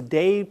 for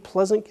today.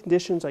 Pleasant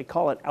conditions. I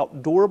call it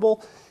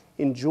outdoorable.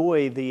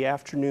 Enjoy the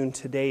afternoon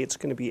today. It's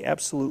going to be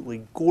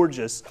absolutely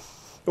gorgeous.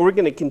 And we're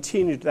going to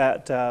continue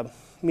that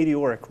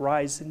meteoric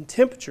rise in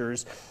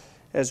temperatures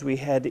as we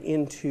head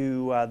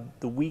into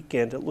the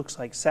weekend. It looks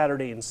like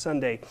Saturday and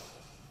Sunday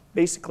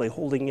basically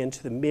holding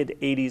into the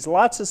mid-80s.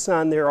 Lots of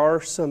sun. There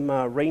are some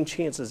rain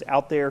chances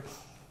out there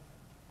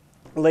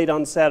late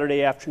on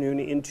Saturday afternoon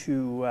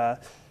into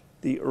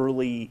the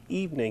early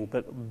evening,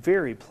 but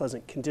very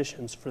pleasant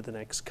conditions for the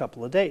next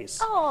couple of days.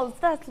 Oh,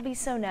 that'll be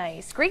so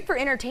nice. Great for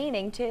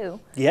entertaining,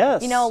 too.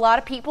 Yes. You know, a lot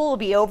of people will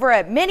be over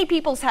at many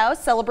people's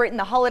house celebrating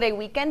the holiday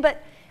weekend,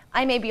 but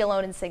I may be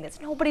alone in saying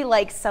this. Nobody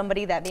likes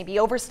somebody that maybe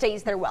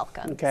overstays their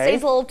welcome. Okay.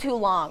 Stays a little too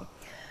long.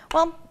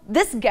 Well,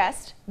 this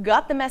guest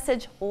got the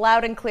message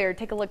loud and clear.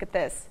 Take a look at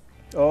this.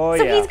 Oh,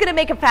 so yeah. he's going to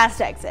make a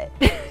fast exit.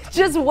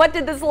 Just what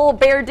did this little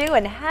bear do,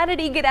 and how did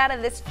he get out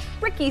of this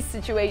tricky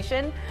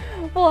situation?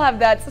 We'll have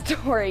that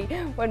story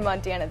when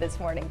Montana This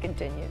Morning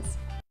continues.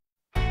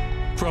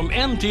 From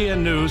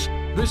MTN News,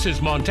 this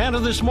is Montana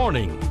This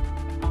Morning.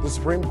 The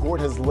Supreme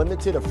Court has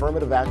limited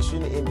affirmative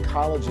action in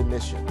college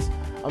admissions.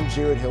 I'm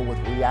Jared Hill with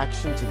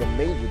reaction to the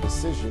major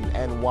decision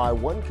and why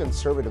one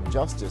conservative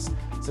justice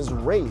says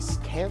race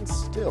can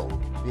still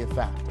be a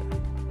factor.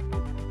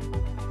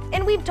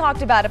 And we've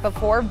talked about it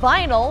before.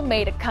 Vinyl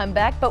made a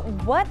comeback, but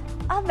what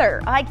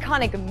other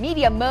iconic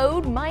media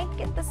mode might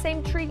get the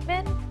same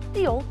treatment?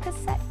 The old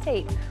cassette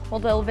tape.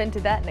 We'll delve into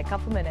that in a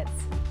couple minutes.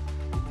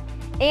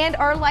 And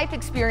our life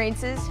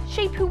experiences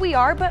shape who we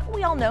are, but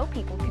we all know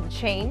people can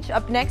change.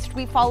 Up next,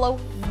 we follow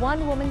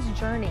one woman's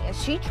journey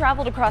as she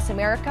traveled across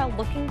America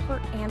looking for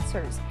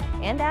answers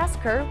and ask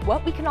her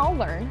what we can all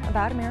learn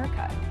about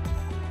America.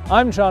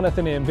 I'm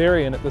Jonathan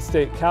Ambarian at the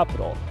state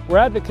capitol, where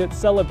advocates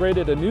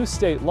celebrated a new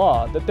state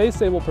law that they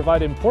say will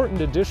provide important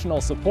additional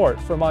support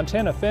for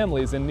Montana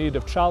families in need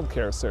of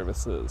childcare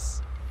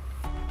services.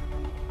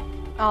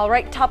 All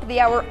right, top of the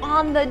hour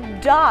on the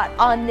dot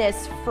on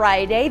this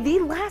Friday, the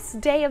last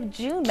day of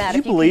June, Matt.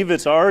 Can you believe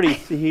it's already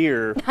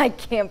here? I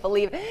can't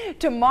believe it.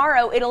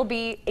 Tomorrow it'll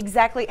be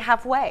exactly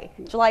halfway.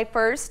 July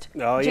 1st,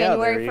 oh,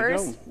 January yeah, there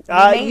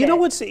 1st. you know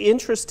what's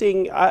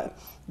interesting?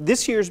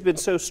 This year's been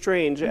so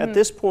strange. At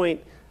this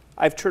point,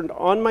 I've turned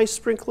on my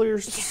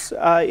sprinklers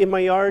in my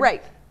yard.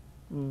 Right.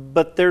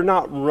 But they're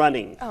not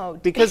running. Oh,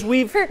 because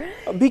we've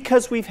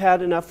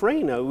had enough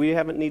rain. We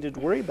haven't needed to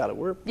worry about it.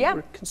 We're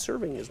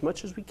conserving as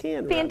much as we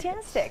can.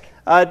 Fantastic.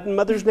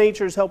 Mother's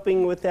Nature is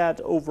helping with that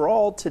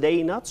overall.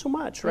 Today, not so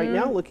much. Right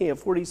now, looking at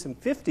 40s and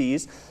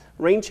 50s.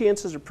 Rain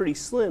chances are pretty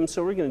slim,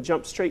 so we're going to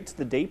jump straight to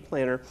the day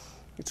planner.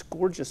 It's a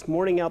gorgeous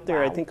morning out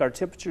there. Wow. I think our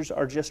temperatures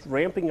are just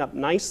ramping up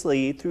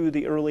nicely through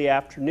the early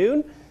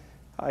afternoon.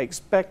 I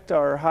expect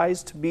our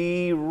highs to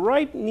be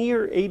right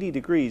near 80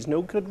 degrees.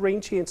 No good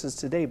rain chances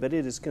today, but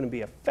it is going to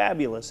be a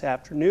fabulous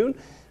afternoon.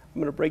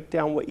 I'm going to break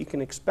down what you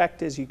can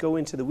expect as you go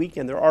into the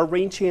weekend. There are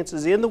rain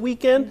chances in the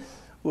weekend.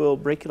 We'll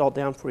break it all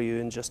down for you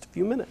in just a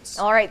few minutes.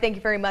 All right, thank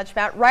you very much,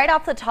 Matt. Right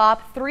off the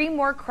top, 3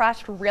 more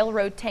crashed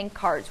railroad tank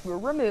cars were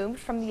removed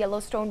from the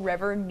Yellowstone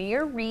River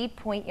near Reed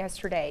Point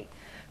yesterday.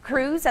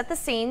 Crews at the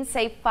scene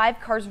say 5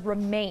 cars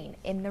remain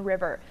in the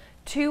river.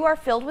 2 are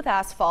filled with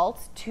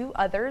asphalt, 2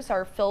 others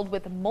are filled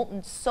with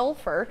molten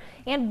sulfur,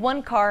 and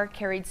 1 car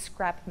carried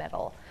scrap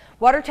metal.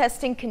 Water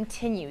testing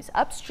continues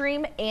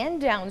upstream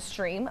and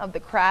downstream of the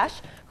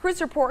crash.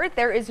 Crews report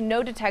there is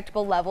no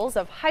detectable levels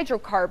of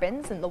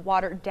hydrocarbons in the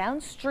water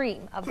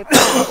downstream of the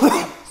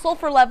crash.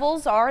 Sulfur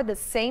levels are the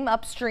same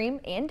upstream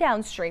and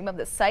downstream of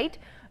the site.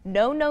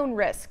 No known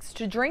risks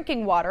to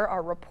drinking water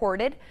are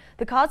reported.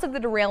 The cause of the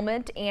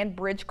derailment and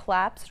bridge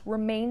collapse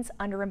remains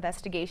under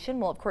investigation.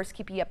 We'll, of course,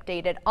 keep you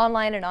updated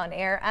online and on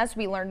air as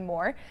we learn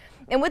more.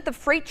 And with the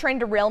freight train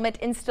derailment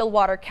in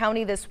Stillwater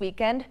County this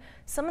weekend,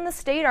 some in the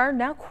state are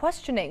now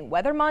questioning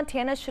whether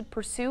Montana should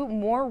pursue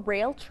more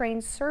rail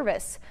train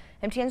service.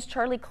 MTN's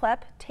Charlie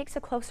Klepp takes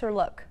a closer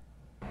look.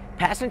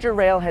 Passenger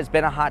rail has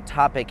been a hot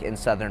topic in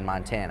southern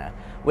Montana,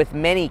 with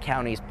many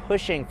counties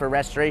pushing for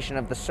restoration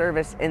of the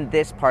service in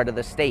this part of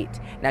the state.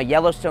 Now,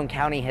 Yellowstone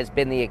County has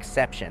been the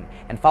exception,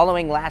 and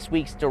following last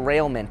week's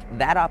derailment,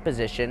 that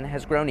opposition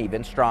has grown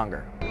even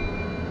stronger.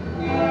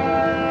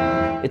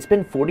 It's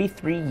been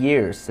 43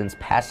 years since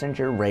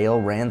passenger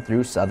rail ran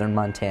through southern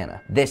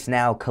Montana. This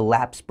now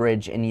collapsed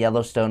bridge in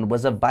Yellowstone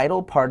was a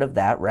vital part of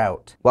that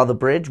route. While the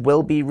bridge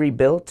will be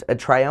rebuilt, a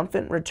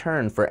triumphant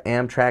return for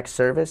Amtrak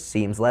service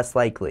seems less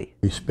likely.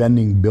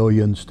 Spending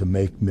billions to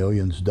make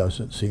millions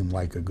doesn't seem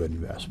like a good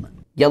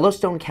investment.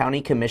 Yellowstone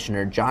County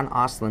Commissioner John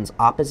Ostland's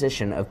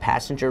opposition of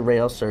passenger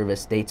rail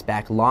service dates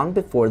back long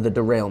before the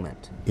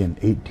derailment. In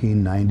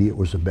 1890, it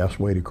was the best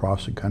way to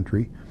cross the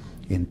country.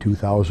 In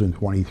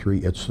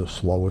 2023, it's the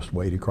slowest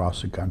way to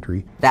cross the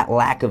country. That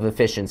lack of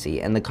efficiency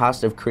and the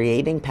cost of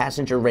creating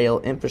passenger rail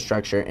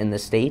infrastructure in the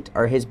state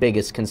are his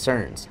biggest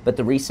concerns, but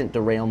the recent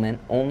derailment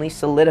only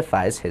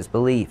solidifies his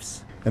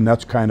beliefs. And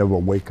that's kind of a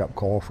wake-up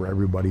call for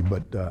everybody,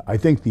 but I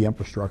think the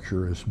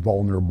infrastructure is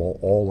vulnerable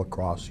all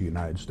across the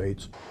United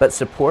States. But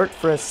support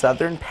for a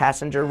southern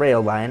passenger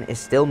rail line is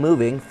still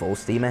moving full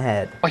steam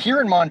ahead. Well, here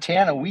in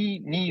Montana, we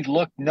need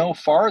look no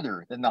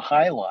farther than the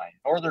High Line,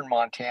 northern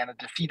Montana,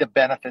 to see the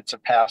benefits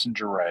of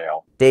passenger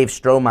rail. Dave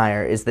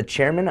Strohmeyer is the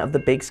chairman of the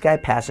Big Sky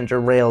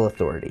Passenger Rail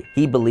Authority.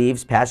 He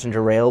believes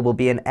passenger rail will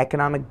be an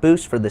economic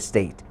boost for the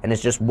state, and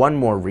is just one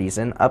more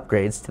reason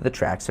upgrades to the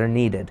tracks are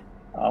needed.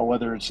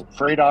 Whether it's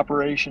freight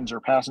operations or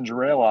passenger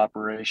rail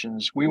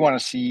operations, we want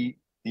to see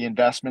the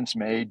investments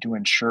made to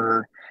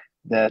ensure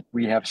that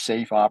we have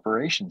safe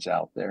operations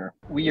out there.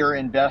 We are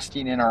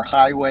investing in our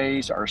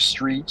highways, our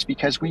streets,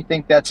 because we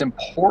think that's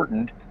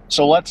important.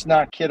 So let's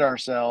not kid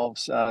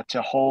ourselves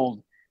to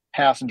hold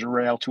passenger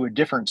rail to a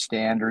different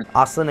standard.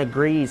 Ostland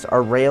agrees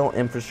our rail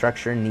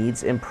infrastructure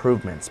needs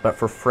improvements, but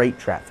for freight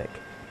traffic.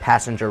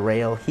 Passenger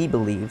rail, he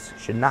believes,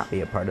 should not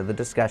be a part of the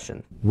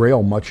discussion.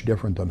 Rail much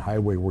different than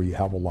highway, where you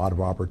have a lot of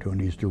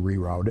opportunities to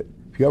reroute it.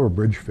 If you have a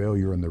bridge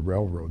failure in the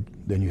railroad,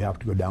 then you have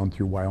to go down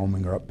through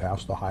Wyoming or up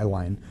past the High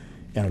Line.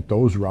 And if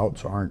those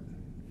routes aren't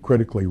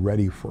critically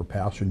ready for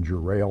passenger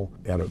rail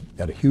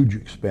at a huge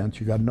expense,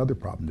 you got another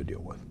problem to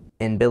deal with.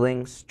 In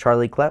Billings,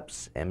 Charlie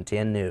Kleps,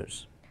 MTN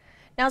News.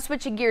 Now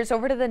switching gears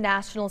over to the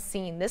national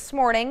scene. This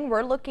morning,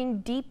 we're looking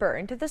deeper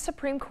into the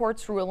Supreme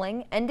Court's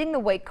ruling ending the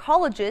way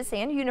colleges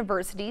and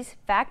universities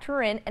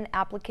factor in an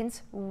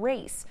applicant's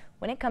race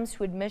when it comes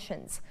to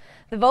admissions.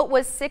 The vote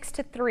was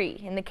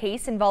 6-3 in the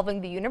case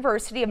involving the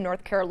University of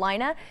North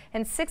Carolina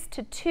and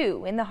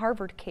 6-2 in the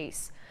Harvard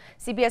case.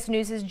 CBS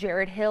News'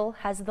 Jared Hill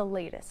has the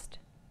latest.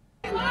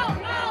 We won't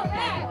go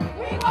back.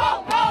 We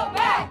won't go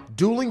back.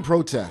 Dueling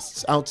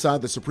protests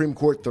outside the Supreme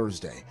Court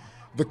Thursday.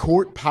 The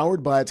court,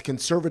 powered by its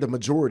conservative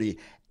majority,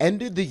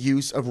 ended the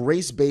use of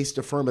race-based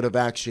affirmative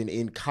action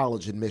in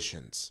college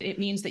admissions. It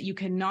means that you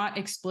cannot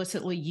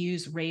explicitly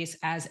use race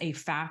as a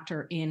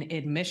factor in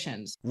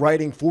admissions.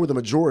 Writing for the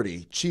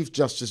majority, Chief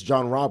Justice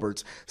John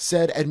Roberts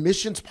said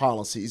admissions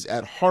policies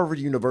at Harvard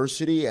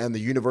University and the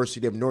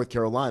University of North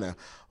Carolina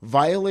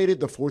violated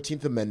the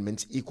 14th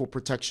Amendment's Equal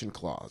Protection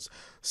Clause,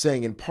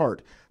 saying in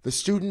part, the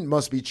student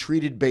must be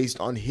treated based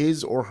on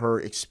his or her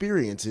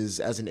experiences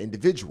as an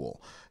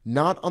individual,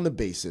 not on the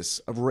basis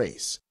of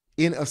race.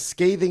 In a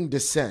scathing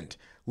dissent,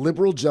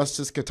 liberal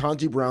Justice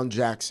Ketanji Brown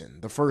Jackson,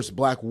 the first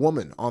black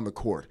woman on the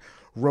court,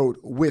 wrote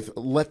with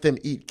let them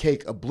eat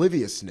cake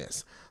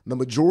obliviousness, the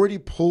majority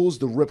pulls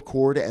the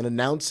ripcord and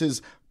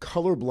announces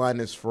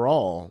colorblindness for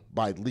all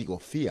by legal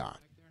fiat.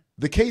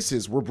 The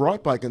cases were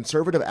brought by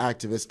conservative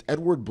activist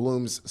Edward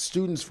Bloom's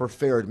Students for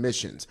Fair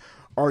Admissions,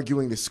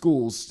 arguing the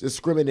schools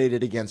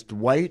discriminated against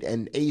white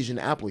and Asian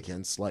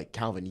applicants like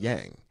Calvin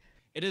Yang.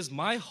 It is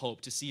my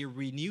hope to see a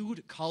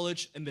renewed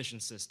college admission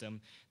system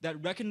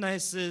that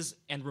recognizes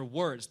and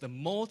rewards the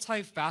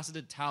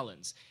multifaceted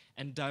talents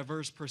and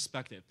diverse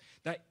perspective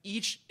that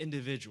each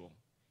individual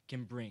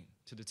can bring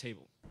to the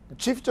table.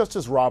 Chief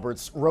Justice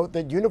Roberts wrote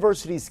that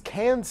universities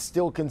can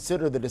still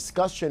consider the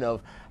discussion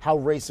of how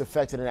race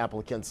affected an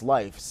applicant's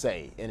life,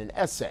 say, in an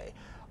essay.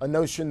 A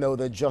notion, though,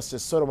 that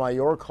Justice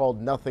Sotomayor called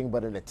nothing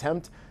but an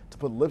attempt to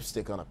put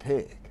lipstick on a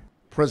pig.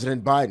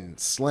 President Biden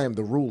slammed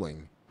the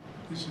ruling.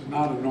 This is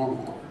not a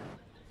normal court.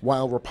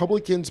 While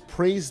Republicans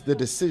praised the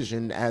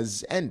decision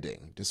as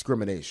ending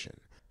discrimination.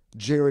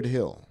 Jared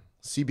Hill,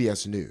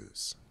 CBS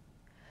News.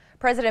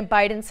 President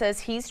Biden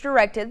says he's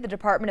directed the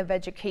Department of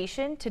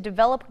Education to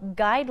develop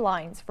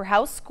guidelines for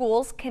how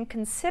schools can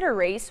consider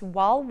race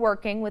while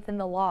working within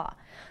the law.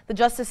 The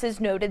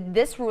justices noted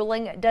this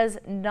ruling does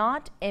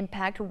not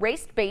impact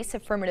race-based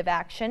affirmative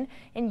action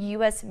in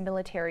U.S.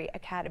 military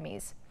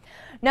academies.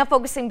 Now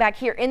focusing back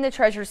here in the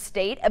Treasure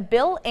State, a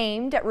bill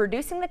aimed at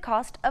reducing the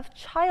cost of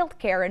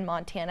childcare in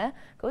Montana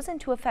goes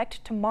into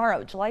effect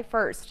tomorrow, July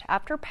 1st,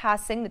 after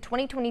passing the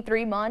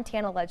 2023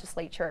 Montana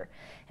legislature.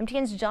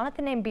 MTN's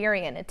Jonathan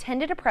Amberian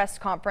attended a press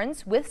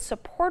conference with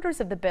supporters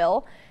of the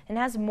bill and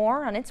has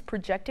more on its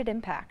projected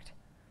impact.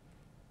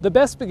 The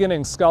Best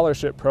Beginnings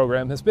Scholarship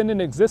Program has been in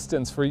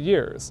existence for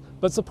years,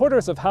 but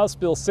supporters of House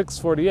Bill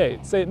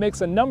 648 say it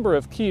makes a number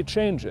of key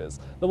changes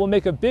that will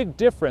make a big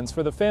difference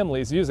for the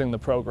families using the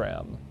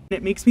program.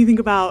 It makes me think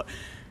about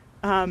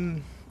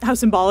how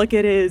symbolic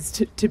it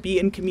is to be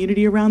in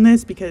community around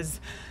this,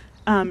 because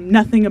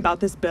nothing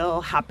about this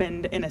bill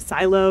happened in a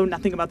silo.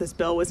 Nothing about this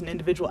bill was an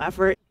individual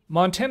effort.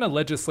 Montana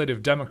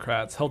legislative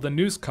Democrats held a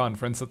news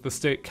conference at the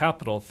state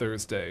capitol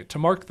Thursday to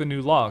mark the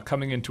new law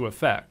coming into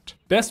effect.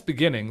 Best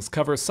Beginnings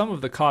covers some of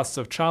the costs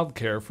of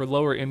childcare for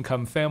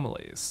lower-income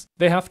families.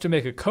 They have to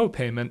make a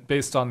co-payment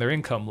based on their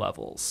income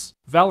levels.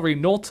 Valerie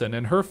Knowlton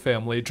and her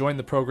family joined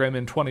the program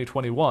in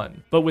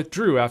 2021, but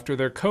withdrew after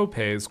their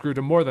co-pays grew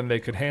to more than they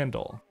could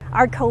handle.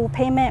 Our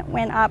co-payment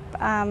went up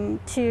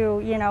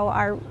to,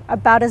 our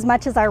about as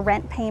much as our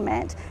rent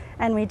payment,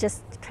 and we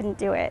just couldn't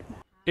do it.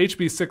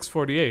 HB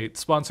 648,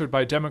 sponsored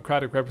by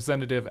Democratic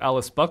Representative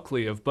Alice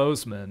Buckley of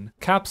Bozeman,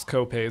 caps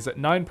copays at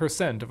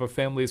 9% of a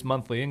family's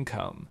monthly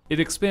income. It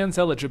expands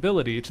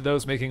eligibility to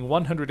those making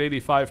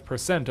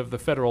 185% of the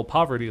federal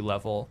poverty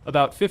level,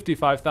 about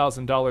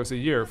 $55,000 a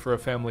year for a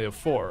family of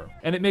 4.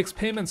 And it makes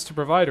payments to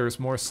providers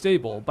more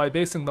stable by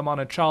basing them on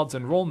a child's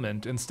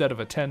enrollment instead of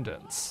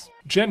attendance.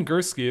 Jen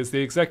Gursky is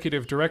the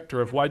executive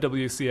director of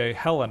YWCA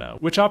Helena,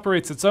 which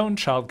operates its own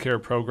childcare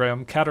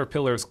program,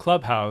 Caterpillar's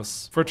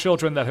Clubhouse, for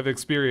children that have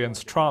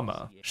experienced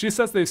trauma. She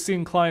says they've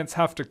seen clients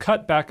have to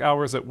cut back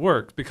hours at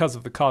work because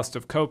of the cost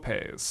of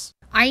copays.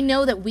 I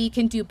know that we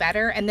can do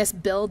better, and this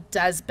bill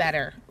does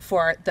better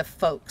for the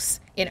folks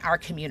in our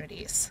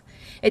communities.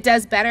 It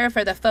does better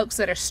for the folks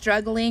that are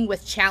struggling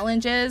with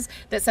challenges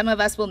that some of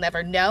us will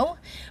never know,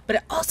 but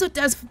it also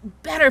does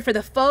better for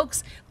the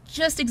folks,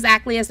 just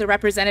exactly as the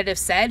representative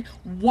said,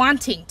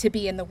 wanting to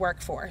be in the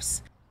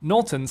workforce.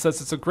 Knowlton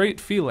says it's a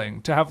great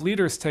feeling to have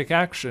leaders take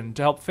action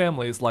to help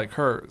families like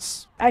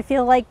hers. I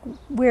feel like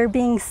we're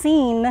being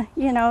seen.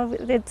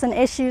 It's an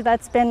issue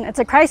it's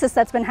a crisis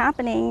that's been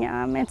happening.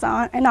 It's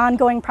an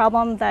ongoing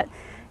problem that,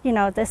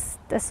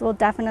 this will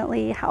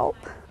definitely help.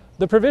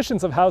 The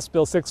provisions of House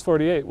Bill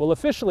 648 will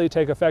officially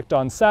take effect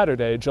on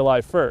Saturday, July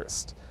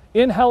 1st.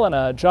 In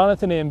Helena,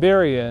 Jonathan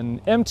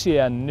Amberian,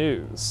 MTN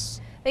News.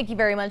 Thank you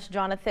very much,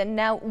 Jonathan.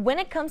 Now, when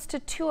it comes to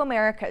Two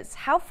Americas,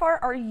 how far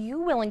are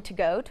you willing to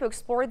go to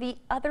explore the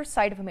other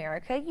side of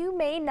America you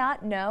may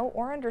not know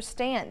or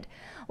understand?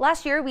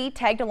 Last year, we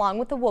tagged along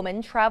with a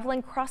woman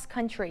traveling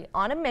cross-country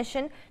on a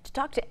mission to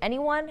talk to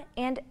anyone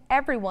and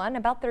everyone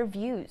about their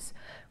views.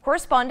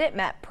 Correspondent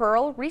Matt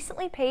Pearl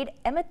recently paid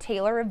Emma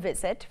Taylor a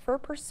visit for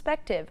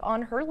perspective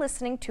on her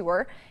listening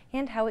tour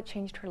and how it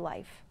changed her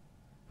life.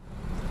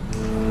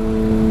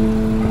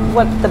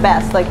 What's the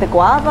best, like the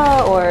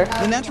guava or?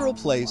 The natural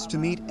place to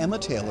meet Emma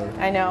Taylor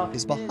I know.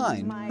 is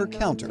behind her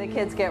counter. The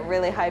kids get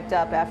really hyped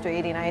up after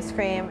eating ice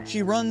cream.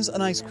 She runs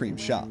an ice cream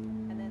shop.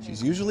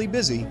 She's usually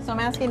busy. So I'm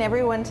asking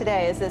everyone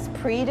today, is this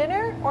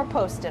pre-dinner or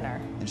post-dinner?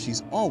 And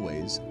she's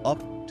always up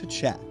to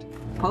chat.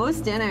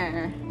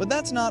 Post-dinner. But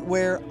that's not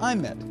where I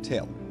met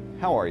Taylor.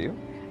 How are you?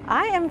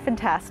 I am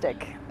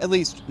fantastic. At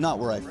least, not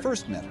where I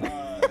first met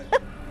her.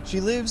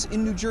 She lives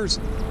in New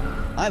Jersey.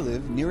 I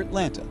live near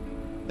Atlanta.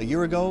 A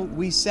year ago,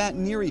 we sat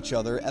near each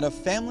other at a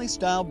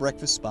family-style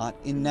breakfast spot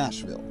in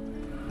Nashville.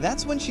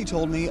 That's when she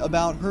told me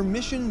about her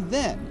mission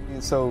then.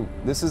 So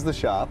this is the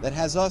shop that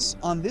has us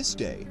on this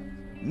day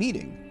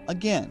meeting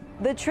again.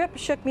 The trip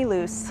shook me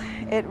loose.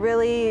 It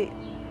really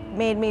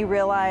made me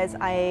realize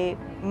I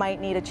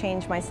might need to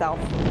change myself.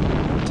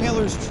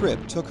 Taylor's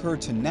trip took her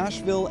to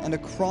Nashville and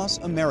across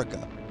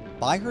America.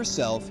 by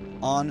herself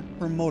on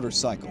her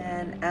motorcycle.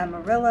 And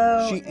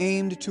Amarillo. She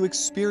aimed to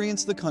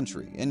experience the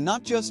country, and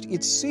not just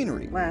its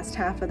scenery, Last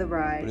half of the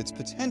ride. but its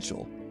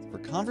potential for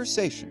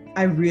conversation.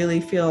 I really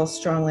feel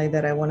strongly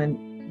that I want to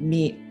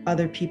meet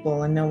other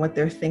people and know what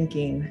they're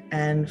thinking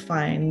and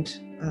find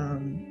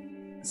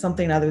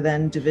something other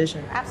than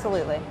division.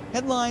 Absolutely.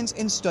 Headlines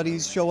and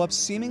studies show up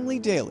seemingly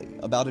daily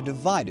about a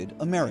divided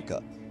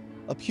America.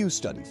 A Pew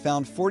study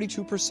found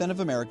 42% of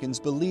Americans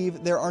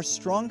believe there are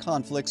strong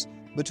conflicts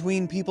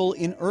between people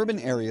in urban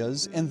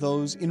areas and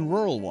those in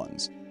rural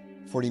ones.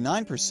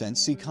 49%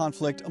 see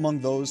conflict among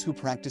those who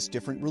practice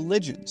different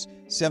religions.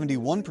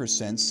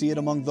 71% see it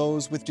among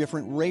those with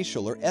different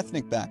racial or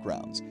ethnic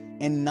backgrounds.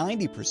 And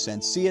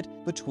 90% see it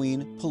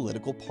between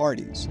political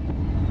parties.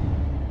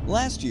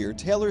 Last year,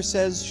 Taylor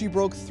says she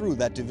broke through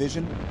that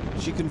division.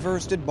 She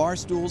conversed at bar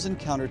stools and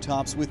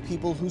countertops with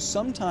people who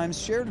sometimes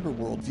shared her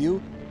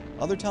worldview,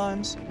 other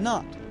times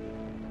not.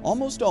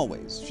 Almost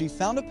always, she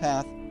found a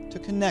path to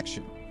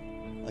connection.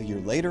 A year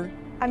later,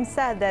 I'm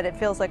sad that it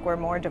feels like we're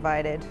more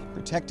divided.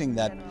 protecting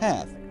that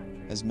path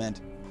has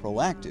meant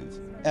proactive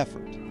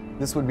effort.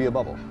 This would be a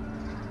bubble.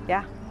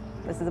 Yeah,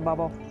 this is a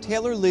bubble.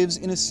 Taylor lives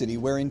in a city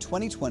where in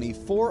 2020,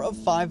 4 of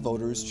 5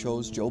 voters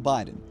chose Joe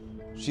Biden.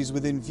 She's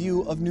within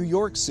view of New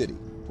York City,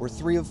 where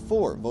 3 of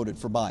 4 voted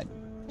for Biden.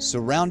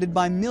 Surrounded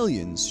by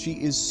millions, she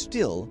is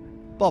still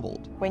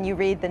bubbled. When you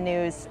read the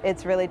news,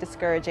 it's really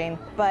discouraging.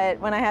 But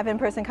when I have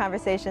in-person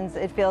conversations,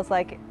 it feels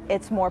like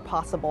it's more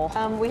possible.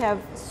 We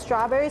have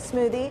strawberry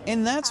smoothie.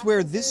 And that's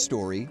where this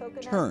story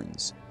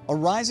turns. A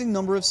rising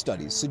number of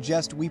studies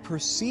suggest we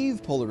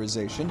perceive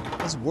polarization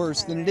as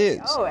worse than it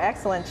is. Oh,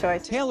 excellent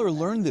choice. Taylor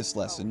learned this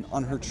lesson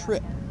on her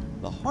trip.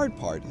 The hard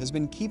part has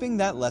been keeping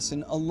that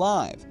lesson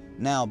alive,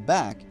 now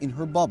back in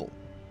her bubble.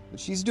 But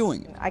she's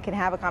doing it. I can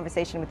have a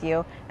conversation with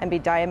you and be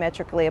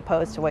diametrically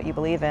opposed to what you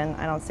believe in.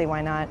 I don't see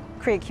why not.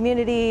 Create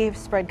community,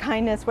 spread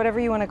kindness, whatever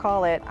you want to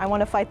call it. I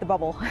want to fight the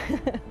bubble.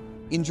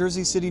 In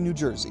Jersey City, New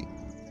Jersey,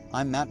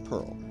 I'm Matt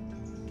Pearl.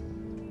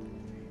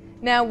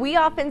 Now, we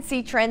often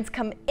see trends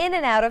come in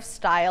and out of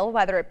style,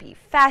 whether it be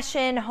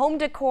fashion, home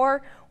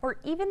decor, or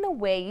even the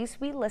ways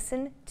we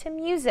listen to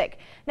music.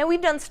 Now,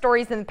 we've done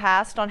stories in the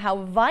past on how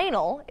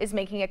vinyl is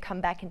making a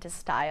comeback into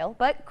style,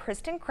 but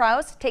Kristen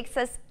Krause takes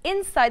us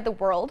inside the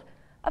world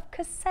of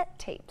cassette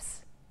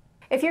tapes.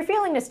 If you're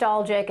feeling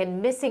nostalgic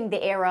and missing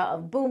the era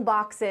of boom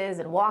boxes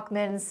and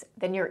Walkmans,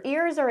 then your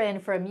ears are in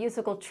for a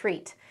musical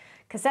treat.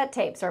 Cassette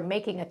tapes are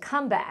making a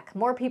comeback.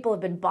 More people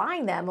have been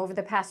buying them over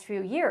the past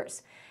few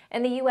years.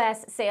 In the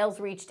U.S.,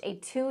 sales reached a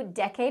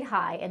 2-decade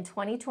high in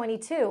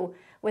 2022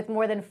 with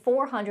more than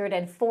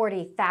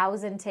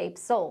 440,000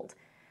 tapes sold.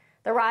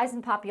 The rise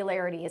in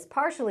popularity is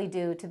partially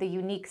due to the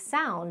unique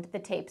sound the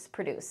tapes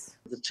produce.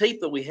 The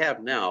tape that we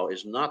have now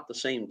is not the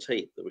same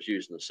tape that was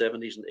used in the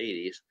 70s and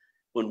 80s.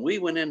 When we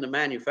went into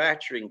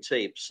manufacturing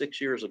tapes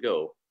 6 years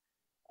ago,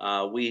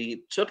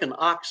 we took an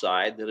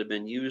oxide that had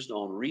been used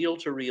on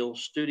reel-to-reel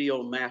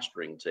studio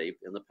mastering tape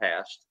in the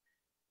past,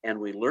 and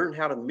we learned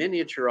how to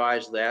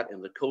miniaturize that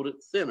and to coat it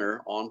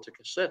thinner onto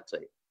cassette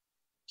tape.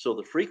 So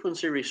the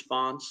frequency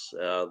response,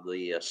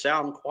 the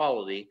sound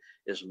quality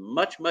is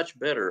much, much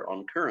better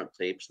on current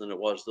tapes than it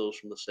was those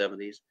from the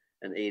 70s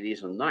and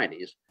 80s and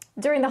 90s.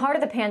 During the heart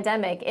of the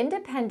pandemic,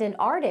 independent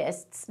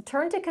artists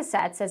turned to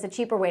cassettes as a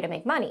cheaper way to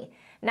make money.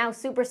 Now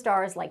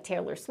superstars like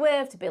Taylor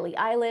Swift, Billie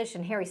Eilish,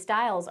 and Harry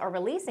Styles are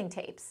releasing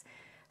tapes.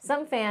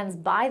 Some fans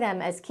buy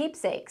them as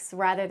keepsakes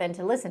rather than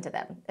to listen to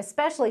them,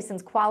 especially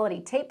since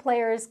quality tape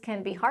players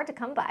can be hard to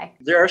come by.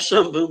 There are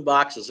some boom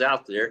boxes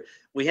out there.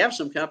 We have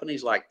some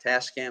companies like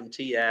Tascam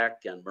TIAC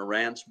and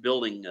Marantz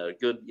building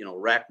good,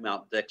 rack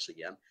mount decks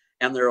again.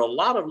 And there are a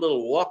lot of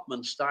little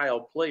Walkman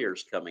style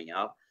players coming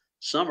out.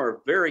 Some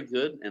are very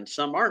good and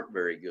some aren't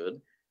very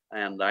good.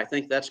 And I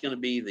think that's going to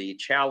be the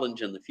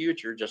challenge in the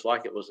future, just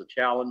like it was a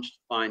challenge to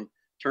find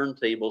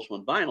turntables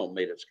when vinyl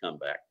made its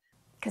comeback.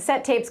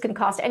 Cassette tapes can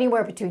cost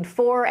anywhere between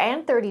 $4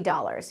 and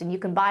 $30, and you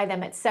can buy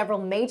them at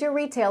several major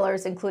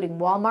retailers, including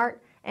Walmart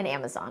and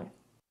Amazon.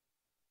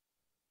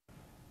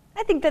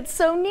 I think that's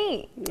so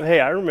neat. Hey,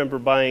 I remember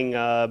buying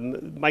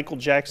Michael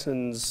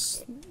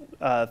Jackson's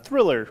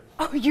Thriller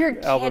Oh, you're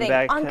album kidding.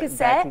 back On cassette?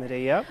 back in the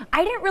day. Yep.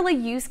 I didn't really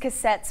use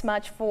cassettes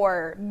much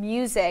for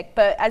music,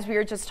 but as we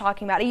were just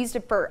talking about, I used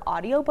it for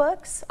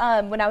audiobooks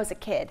when I was a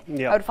kid.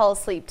 Yep. I would fall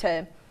asleep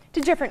to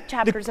different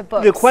chapters of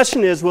books. The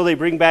question is, will they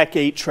bring back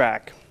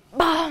 8-track?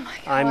 Oh my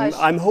gosh.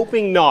 I'm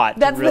hoping not.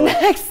 That's really. the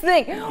next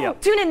thing.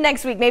 Yep. Tune in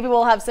next week. Maybe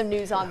we'll have some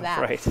news on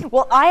that. Right.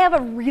 Well, I have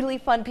a really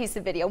fun piece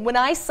of video. When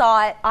I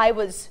saw it, I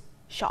was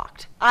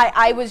shocked.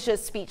 I was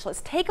just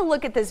speechless. Take a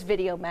look at this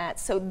video,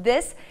 Matt. So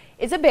this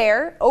is a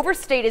bear.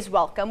 Overstayed his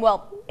welcome.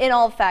 Well, in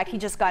all fact, he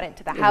just got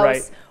into the house,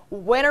 Right.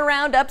 went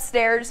around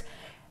upstairs,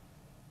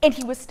 and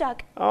he was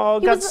stuck. Oh,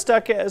 He got was-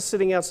 stuck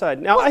sitting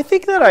outside. Now, I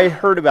think that I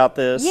heard about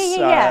this.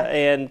 Yeah.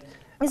 And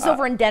It's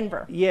over in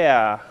Denver.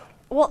 Yeah.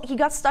 Well, he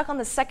got stuck on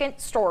the second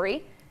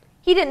story.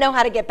 He didn't know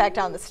how to get back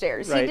down the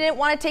stairs. Right. He didn't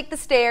want to take the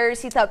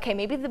stairs. He thought, okay,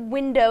 maybe the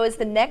window is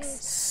the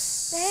next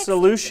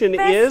Solution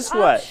best is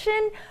what?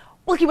 option.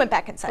 Well, he went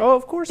back inside. Oh,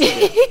 of course he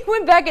did. He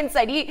went back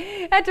inside.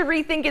 He had to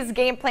rethink his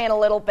game plan a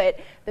little bit.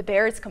 The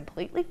bear is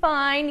completely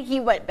fine. He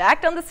went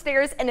back down the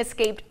stairs and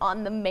escaped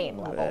on the main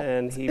level.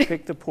 And he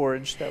picked the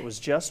porridge that was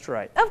just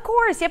right. Of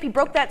course. Yep, he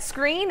broke that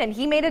screen and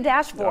he made a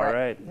dash for it. All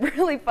right.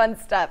 Really fun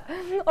stuff.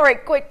 All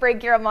right, quick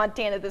break here on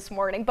Montana this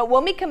morning. But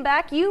when we come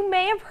back, you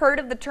may have heard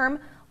of the term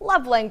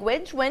love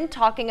language when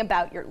talking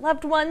about your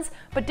loved ones.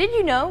 But did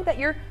you know that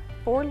your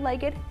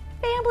four-legged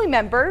family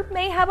member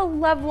may have a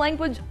love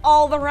language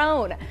all their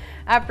own?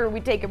 After we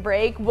take a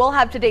break, we'll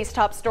have today's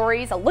top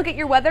stories, a look at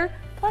your weather,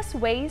 plus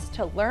ways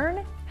to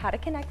learn how to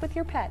connect with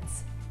your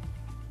pets.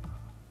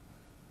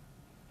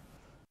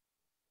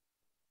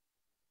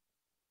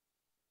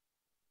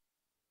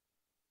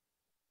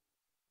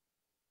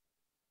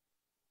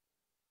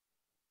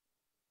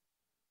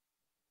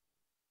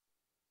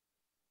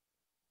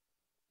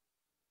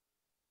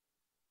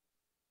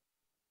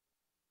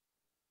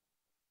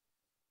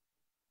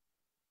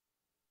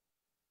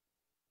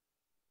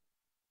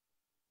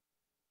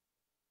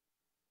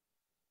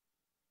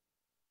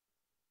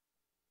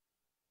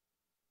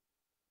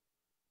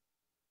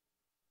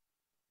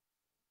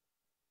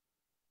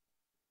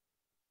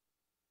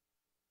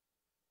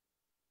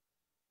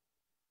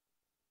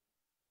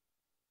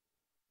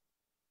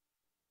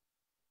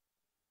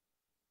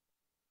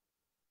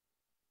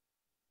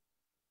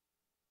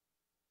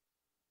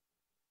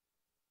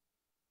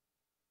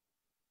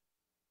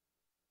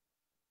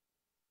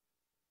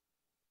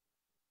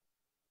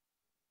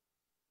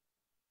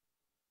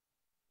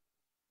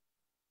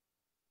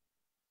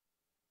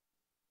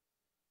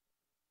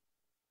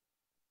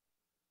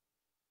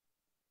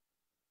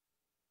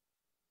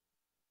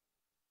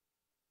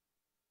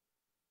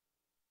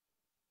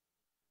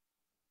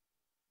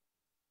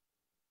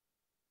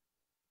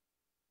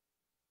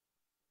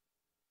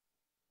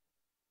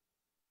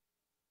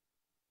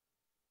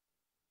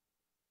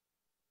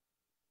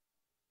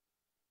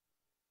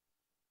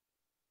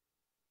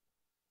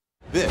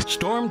 This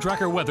Storm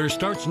Tracker weather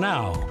starts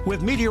now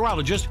with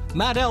meteorologist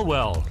Matt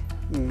Elwell.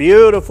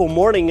 Beautiful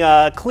morning.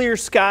 Clear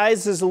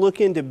skies as a look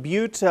into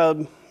Butte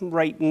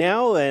right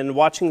now, and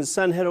watching the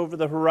sun head over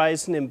the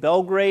horizon in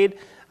Belgrade.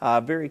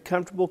 Very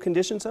comfortable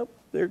conditions. Oh,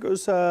 there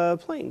goes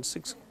plane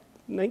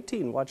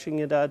 619, watching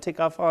it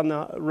take off on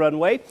the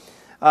runway.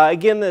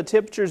 Again, the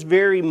temperature's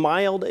very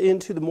mild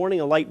into the morning.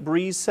 A light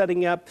breeze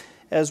setting up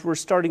as we're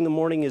starting the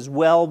morning as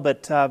well,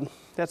 but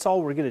that's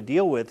all we're going to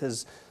deal with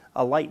is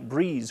a light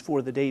breeze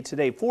for the day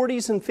today.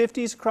 40s and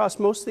 50s across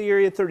most of the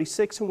area,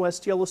 36 in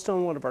West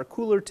Yellowstone, one of our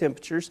cooler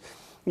temperatures.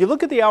 You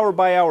look at the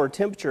hour-by-hour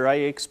temperature, I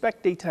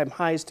expect daytime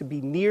highs to be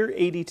near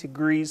 80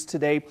 degrees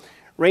today.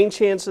 Rain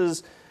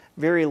chances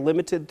very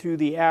limited through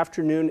the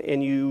afternoon,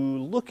 and you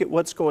look at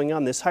what's going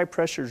on. This high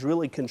pressure is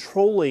really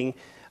controlling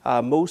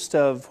most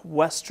of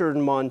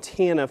western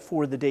Montana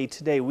for the day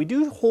today. We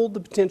do hold the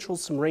potential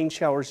some rain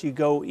showers you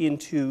go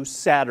into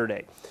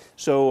Saturday.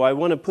 So I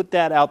want to put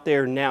that out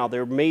there now.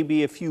 There may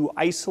be a few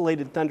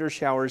isolated thunder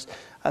showers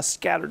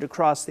scattered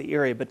across the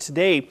area, but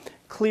today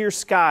clear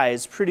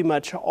skies pretty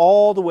much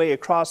all the way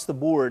across the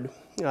board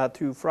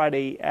through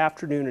Friday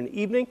afternoon and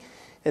evening.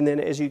 And then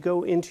as you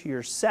go into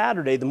your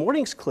Saturday, the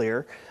morning's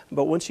clear,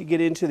 but once you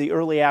get into the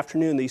early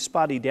afternoon, these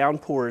spotty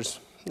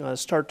downpours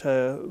start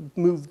to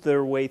move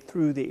their way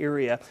through the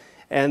area.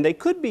 And they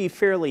could be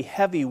fairly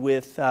heavy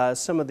with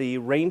some of the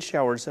rain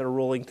showers that are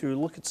rolling through.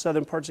 Look at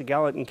southern parts of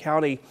Gallatin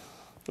County,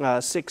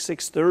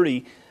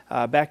 6:30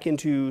 back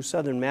into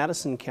southern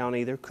Madison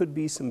County. There could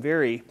be some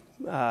very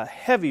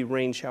heavy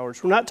rain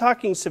showers. We're not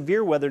talking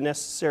severe weather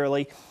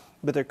necessarily,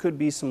 but there could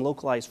be some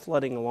localized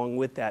flooding along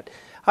with that.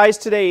 Highs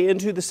today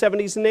into the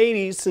 70s and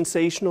 80s,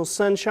 sensational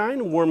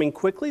sunshine, warming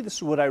quickly. This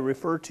is what I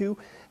refer to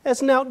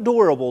as an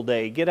outdoorable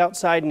day. Get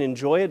outside and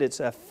enjoy it.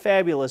 It's a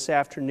fabulous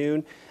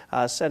afternoon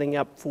setting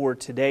up for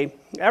today.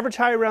 Average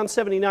high around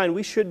 79.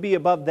 We should be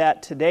above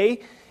that today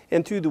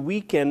and through the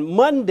weekend.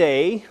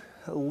 Monday,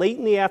 late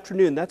in the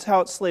afternoon, that's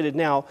how it's slated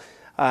now.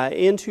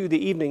 Into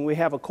the evening, we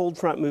have a cold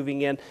front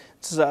moving in.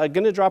 It's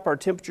going to drop our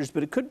temperatures,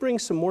 but it could bring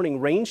some morning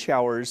rain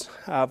showers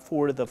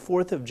for the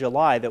 4th of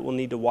July that we'll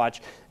need to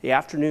watch. The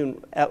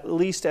afternoon, at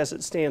least as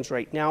it stands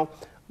right now,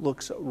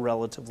 looks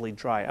relatively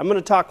dry. I'm going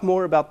to talk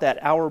more about that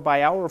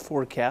hour-by-hour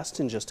forecast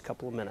in just a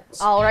couple of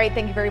minutes. All right,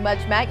 thank you very much,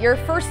 Matt. Your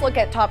first look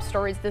at top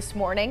stories this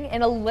morning.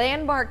 In a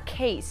landmark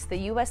case, the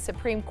U.S.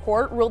 Supreme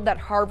Court ruled that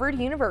Harvard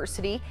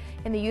University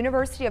and the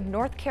University of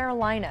North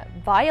Carolina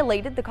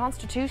violated the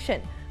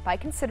Constitution by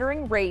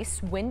considering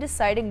race when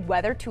deciding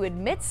whether to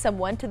admit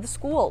someone to the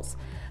schools.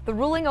 The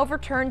ruling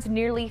overturns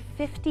nearly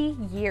 50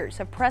 years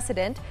of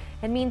precedent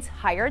and means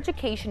higher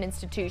education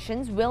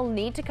institutions will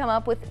need to come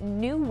up with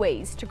new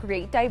ways to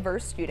create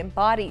diverse student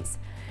bodies.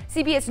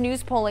 CBS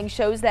News polling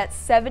shows that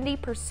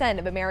 70%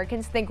 of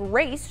Americans think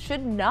race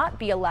should not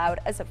be allowed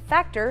as a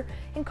factor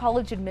in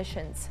college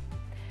admissions.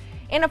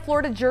 And a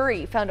Florida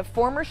jury found a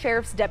former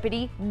sheriff's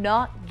deputy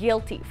not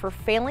guilty for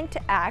failing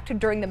to act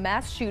during the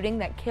mass shooting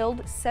that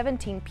killed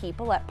 17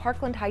 people at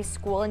Parkland High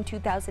School in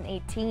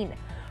 2018.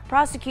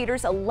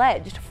 Prosecutors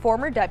alleged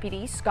former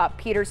deputy Scott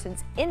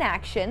Peterson's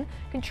inaction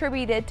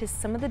contributed to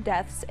some of the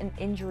deaths and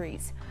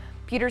injuries.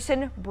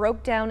 Peterson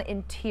broke down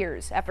in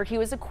tears after he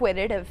was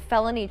acquitted of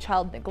felony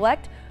child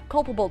neglect,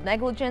 culpable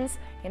negligence,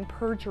 and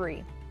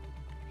perjury.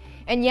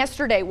 And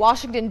yesterday,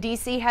 Washington,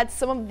 D.C. had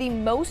some of the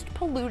most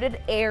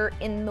polluted air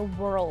in the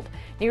world.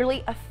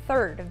 Nearly a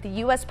third of the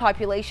U.S.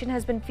 population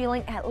has been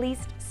feeling at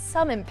least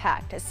some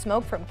impact as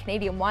smoke from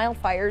Canadian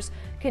wildfires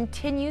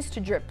continues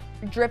to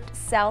drift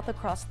south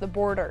across the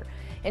border.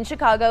 In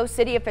Chicago,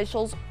 city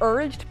officials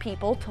urged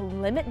people to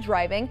limit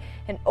driving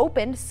and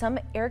opened some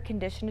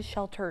air-conditioned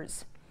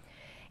shelters.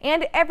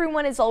 And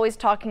everyone is always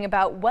talking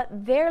about what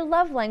their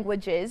love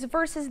language is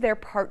versus their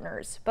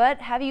partner's. But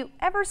have you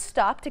ever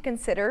stopped to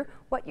consider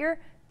what your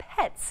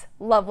pet's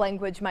love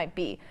language might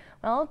be?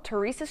 Well,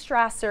 Teresa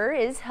Strasser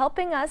is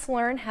helping us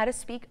learn how to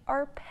speak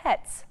our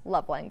pet's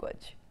love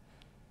language.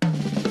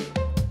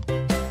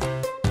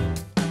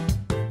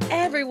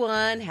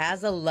 Everyone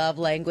has a love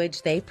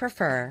language they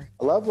prefer.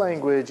 A love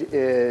language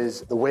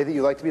is the way that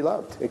you like to be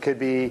loved. It could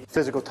be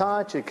physical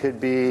touch, it could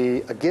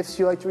be gifts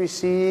you like to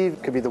receive,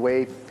 it could be the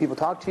way people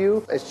talk to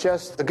you. It's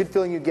just a good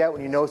feeling you get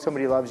when you know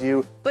somebody loves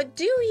you. But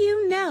do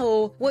you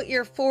know what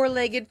your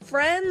four-legged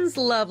friend's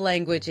love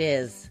language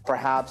is?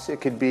 Perhaps it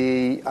could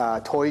be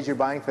toys you're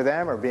buying for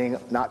them or being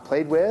not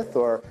played with,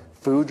 or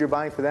food you're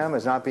buying for them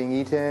is not being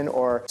eaten,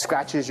 or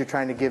scratches you're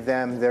trying to give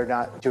them they're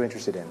not too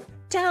interested in.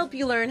 To help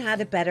you learn how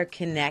to better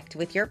connect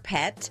with your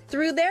pet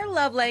through their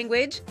love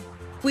language,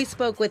 we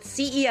spoke with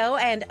CEO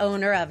and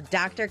owner of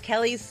Dr.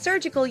 Kelly's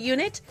surgical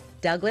unit,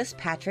 Douglas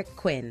Patrick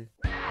Quinn.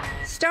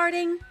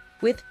 Starting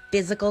with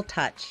physical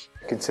touch.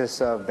 It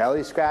consists of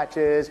belly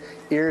scratches,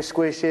 ear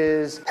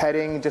squishes,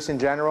 petting just in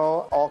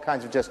general, all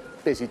kinds of just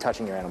basically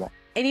touching your animal.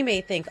 And you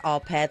may think all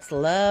pets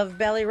love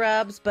belly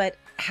rubs, but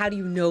how do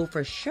you know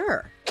for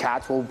sure?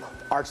 Cats will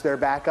arch their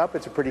back up.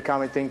 It's a pretty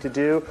common thing to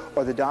do.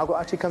 Or the dog will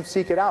actually come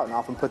seek it out and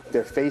often put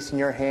their face in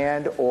your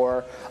hand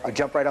or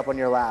jump right up on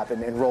your lap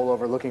and roll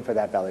over looking for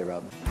that belly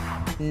rub.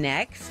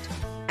 Next,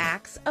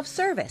 acts of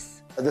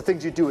service. The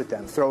things you do with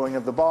them, throwing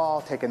of the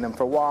ball, taking them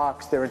for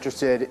walks. They're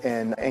interested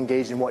in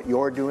engaging in what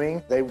you're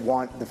doing. They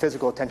want the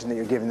physical attention that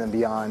you're giving them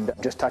beyond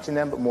just touching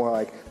them, but more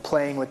like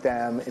playing with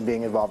them and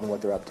being involved in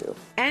what they're up to.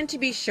 And to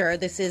be sure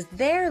this is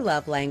their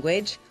love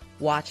language,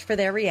 watch for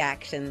their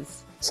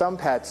reactions. Some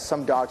pets,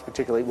 some dogs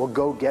particularly, will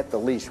go get the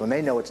leash when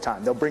they know it's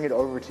time. They'll bring it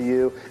over to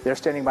you. They're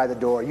standing by the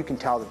door. You can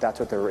tell that that's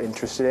what they're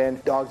interested in.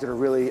 Dogs that are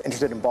really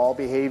interested in ball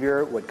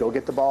behavior would go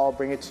get the ball,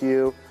 bring it to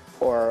you,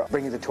 or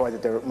bring you the toy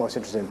that they're most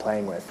interested in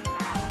playing with.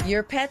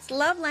 Your pet's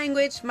love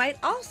language might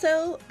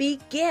also be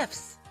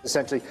gifts.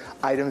 Essentially,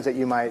 items that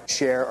you might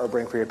share or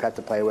bring for your pet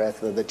to play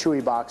with. The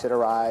Chewy box at a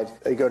ride.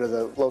 You go to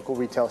the local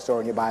retail store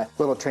and you buy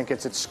little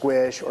trinkets that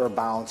squish or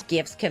bounce.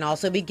 Gifts can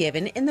also be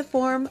given in the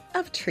form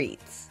of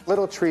treats.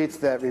 Little treats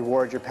that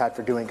reward your pet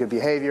for doing good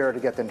behavior, to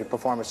get them to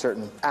perform a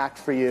certain act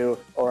for you,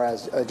 or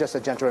as just a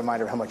gentle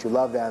reminder of how much you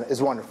love them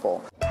is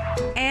wonderful.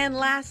 And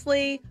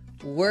lastly,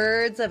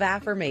 words of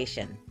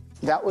affirmation.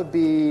 That would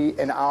be,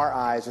 in our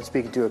eyes, when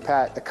speaking to a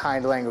pet, the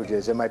kind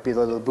languages. It might be the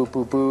little boop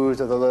boop boos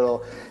or the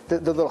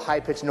little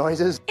high-pitched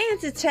noises.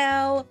 And to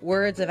tell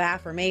words of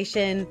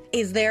affirmation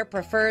is their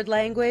preferred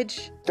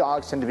language.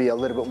 Dogs tend to be a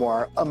little bit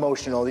more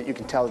emotional, that you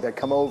can tell that they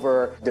come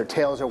over, their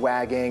tails are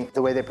wagging,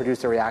 the way they produce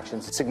their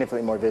reactions is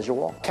significantly more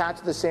visual.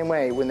 Cats are the same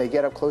way. When they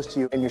get up close to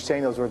you and you're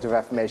saying those words of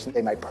affirmation,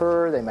 they might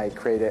purr, they might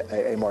create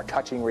a more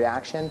touching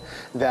reaction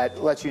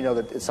that lets you know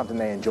that it's something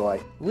they enjoy.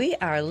 We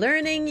are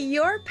learning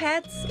your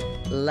pet's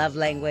love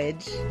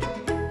language.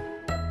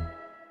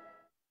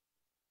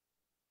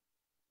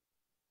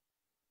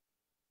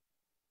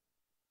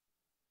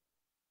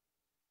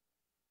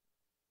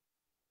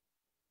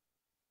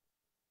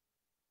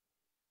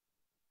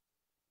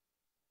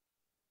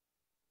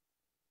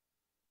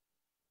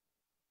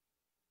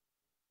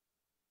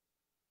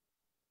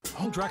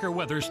 Home Tracker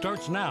weather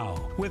starts now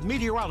with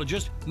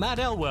meteorologist Matt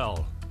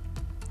Elwell.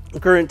 The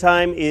current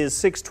time is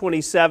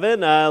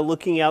 6:27.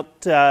 Looking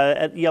out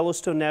at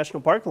Yellowstone National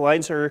Park, the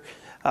lines are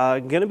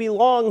going to be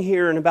long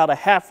here in about a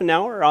half an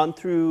hour on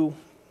through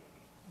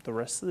the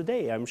rest of the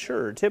day, I'm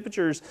sure.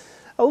 Temperatures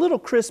a little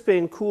crisp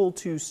and cool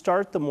to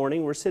start the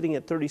morning. We're sitting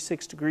at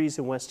 36 degrees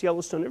in West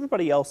Yellowstone.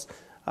 Everybody else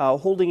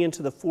holding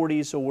into the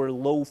 40s or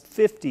low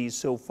 50s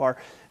so far.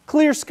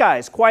 Clear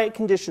skies, quiet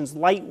conditions,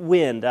 light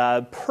wind,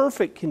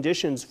 perfect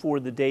conditions for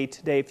the day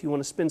today if you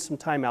want to spend some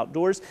time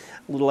outdoors.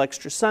 A little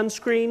extra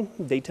sunscreen,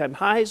 daytime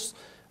highs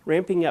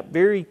ramping up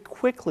very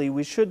quickly.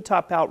 We should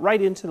top out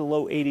right into the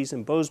low 80s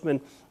in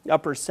Bozeman,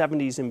 upper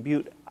 70s in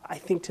Butte. I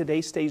think today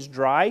stays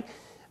dry.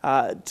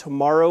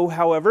 Tomorrow,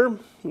 however,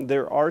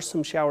 there are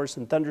some showers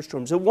and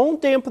thunderstorms. It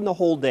won't dampen the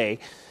whole day,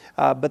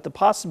 but the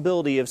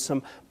possibility of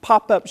some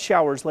pop-up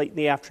showers late in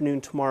the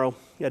afternoon tomorrow,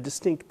 a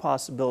distinct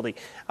possibility.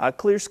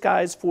 Clear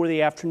skies for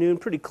the afternoon,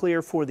 pretty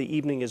clear for the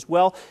evening as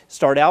well.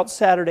 Start out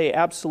Saturday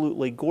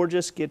absolutely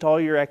gorgeous. Get all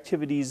your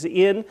activities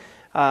in.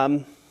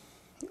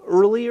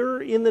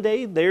 earlier in the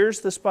day.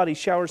 There's the spotty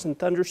showers and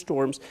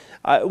thunderstorms.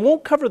 It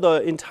won't cover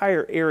the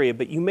entire area,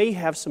 but you may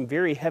have some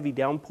very heavy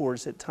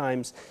downpours at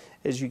times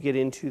as you get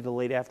into the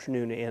late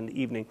afternoon and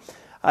evening.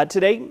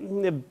 Today,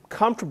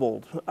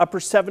 comfortable, upper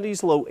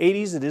 70s, low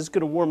 80s. It is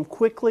going to warm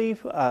quickly.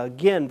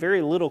 Again,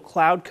 very little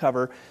cloud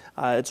cover.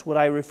 It's what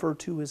I refer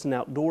to as an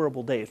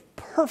outdoorable day. It's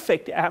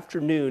perfect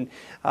afternoon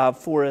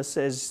for us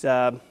as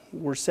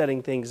we're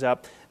setting things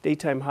up.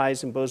 Daytime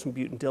highs in Bozeman,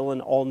 Butte, and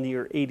Dillon all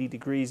near 80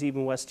 degrees.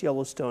 Even West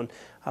Yellowstone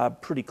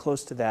pretty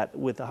close to that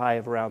with a high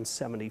of around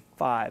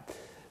 75.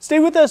 Stay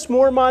with us.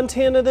 More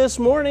Montana This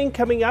Morning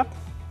coming up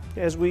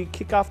as we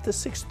kick off the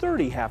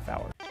 6:30 half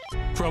hour.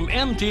 From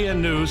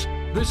MTN News,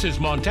 this is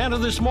Montana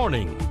This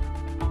Morning.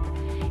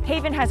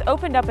 Haven has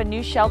opened up a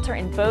new shelter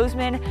in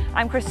Bozeman.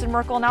 I'm Kristen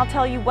Merkel, and I'll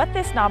tell you what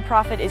this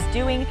nonprofit is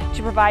doing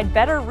to provide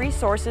better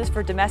resources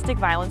for domestic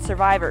violence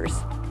survivors.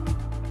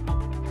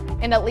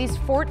 And at least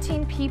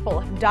 14 people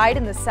have died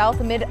in the South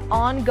amid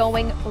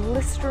ongoing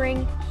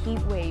blistering heat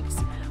waves.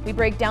 We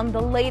break down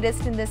the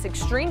latest in this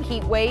extreme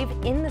heat wave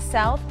in the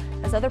South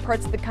as other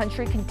parts of the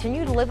country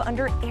continue to live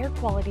under air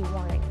quality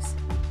warnings.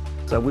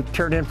 So we've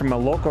turned in from a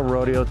local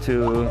rodeo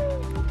to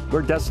we're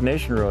a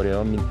destination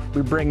rodeo. I mean,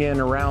 we bring in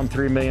around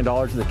 $3 million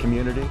to the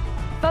community.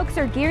 Folks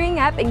are gearing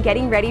up and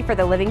getting ready for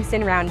the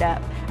Livingston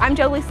Roundup. I'm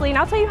Jolie Slee, and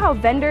I'll tell you how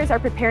vendors are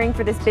preparing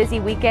for this busy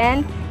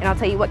weekend, and I'll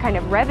tell you what kind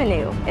of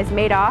revenue is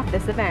made off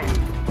this event.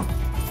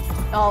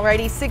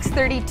 Alrighty,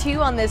 6:32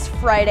 on this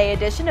Friday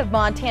edition of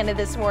Montana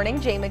This Morning.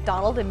 Jay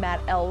McDonald and Matt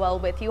Elwell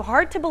with you.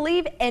 Hard to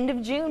believe, end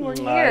of June, we're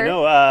here. I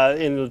know,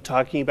 and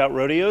talking about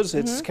rodeos,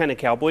 it's kind of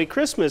cowboy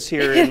Christmas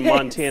here in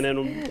Montana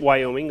and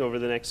Wyoming over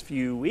the next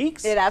few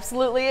weeks. It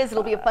absolutely is.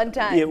 It'll be a fun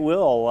time. It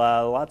will.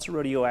 Lots of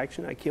rodeo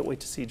action. I can't wait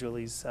to see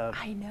Julie's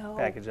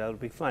package. That'll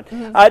be fun.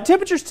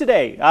 Temperatures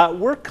today,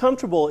 we're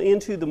comfortable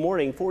into the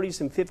morning,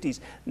 40s and 50s.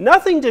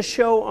 Nothing to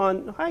show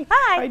on,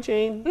 hi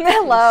Jane.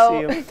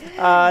 Hello.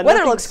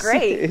 Weather looks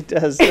great. It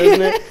does, doesn't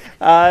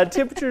it?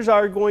 Temperatures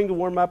are going to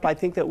warm up. I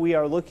think that we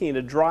are looking at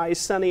a dry,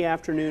 sunny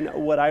afternoon,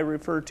 what I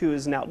refer to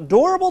as an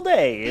outdoorable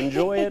day.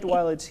 Enjoy it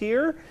while it's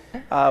here.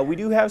 We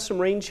do have some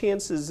rain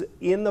chances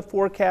in the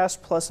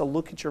forecast, plus a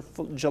look at your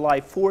July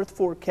 4th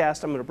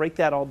forecast. I'm going to break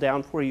that all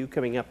down for you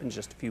coming up in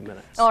just a few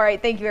minutes. All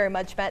right, thank you very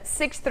much, Matt.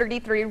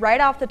 6:33, right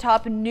off the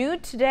top, new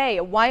today.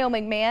 A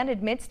Wyoming man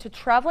admits to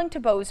traveling to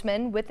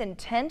Bozeman with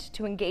intent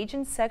to engage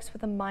in sex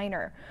with a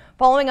minor.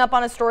 Following up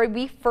on a story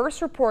we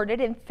first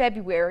reported in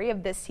February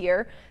of this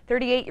year,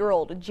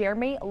 38-year-old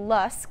Jeremy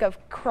Lusk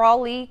of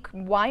Crawley,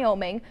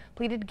 Wyoming,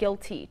 pleaded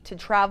guilty to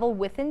travel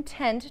with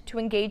intent to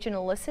engage in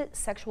illicit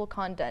sexual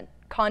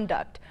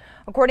conduct.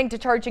 According to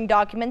charging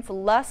documents,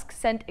 Lusk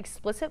sent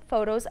explicit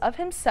photos of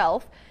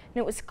himself,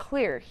 and it was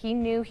clear he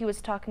knew he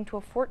was talking to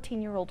a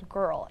 14-year-old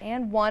girl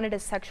and wanted a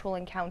sexual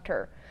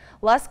encounter.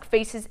 Lusk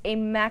faces a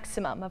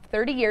maximum of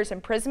 30 years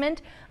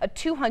imprisonment, a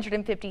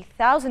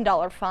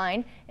 $250,000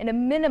 fine, and a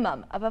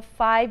minimum of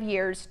 5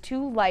 years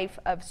to life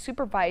of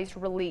supervised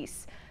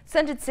release.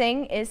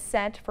 Sentencing is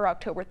set for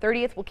October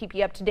 30th. We'll keep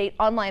you up to date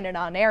online and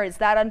on air as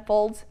that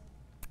unfolds.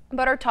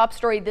 But our top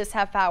story this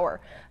half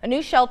hour, a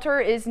new shelter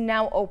is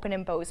now open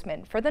in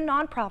Bozeman for the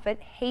nonprofit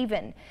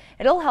Haven.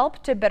 It'll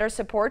help to better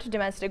support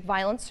domestic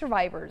violence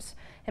survivors.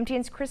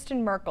 MTN's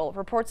Kristen Merkel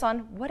reports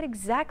on what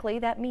exactly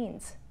that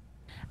means.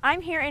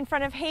 I'm here in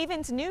front of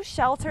Haven's new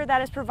shelter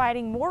that is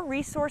providing more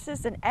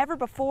resources than ever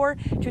before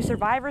to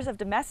survivors of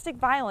domestic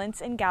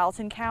violence in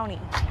Gallatin County.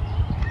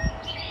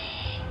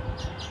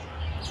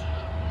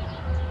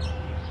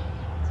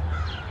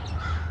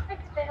 Can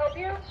I help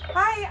you?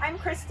 Hi, I'm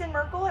Kristen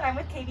Merkel and I'm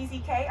with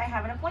KVZK. I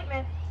have an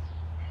appointment.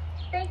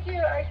 Thank you.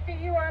 I see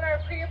you on our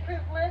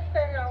pre-approved list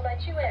and I'll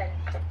let you in.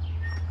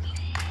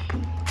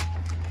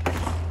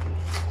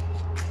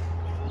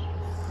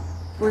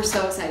 We're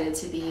so excited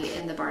to be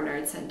in the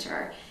Barnard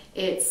Center.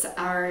 It's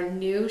our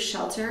new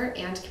shelter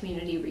and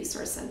community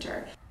resource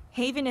center.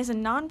 Haven is a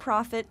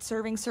nonprofit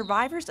serving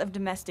survivors of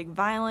domestic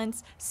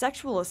violence,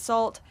 sexual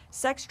assault,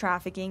 sex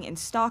trafficking, and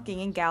stalking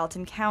in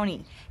Gallatin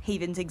County.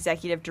 Haven's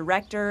executive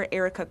director,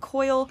 Erica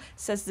Coyle,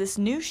 says this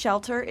new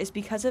shelter is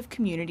because of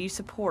community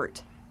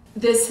support.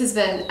 This has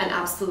been an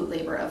absolute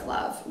labor of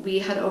love. We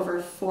had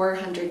over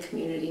 400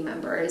 community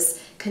members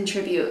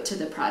contribute to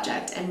the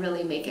project and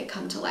really make it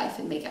come to life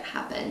and make it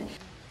happen.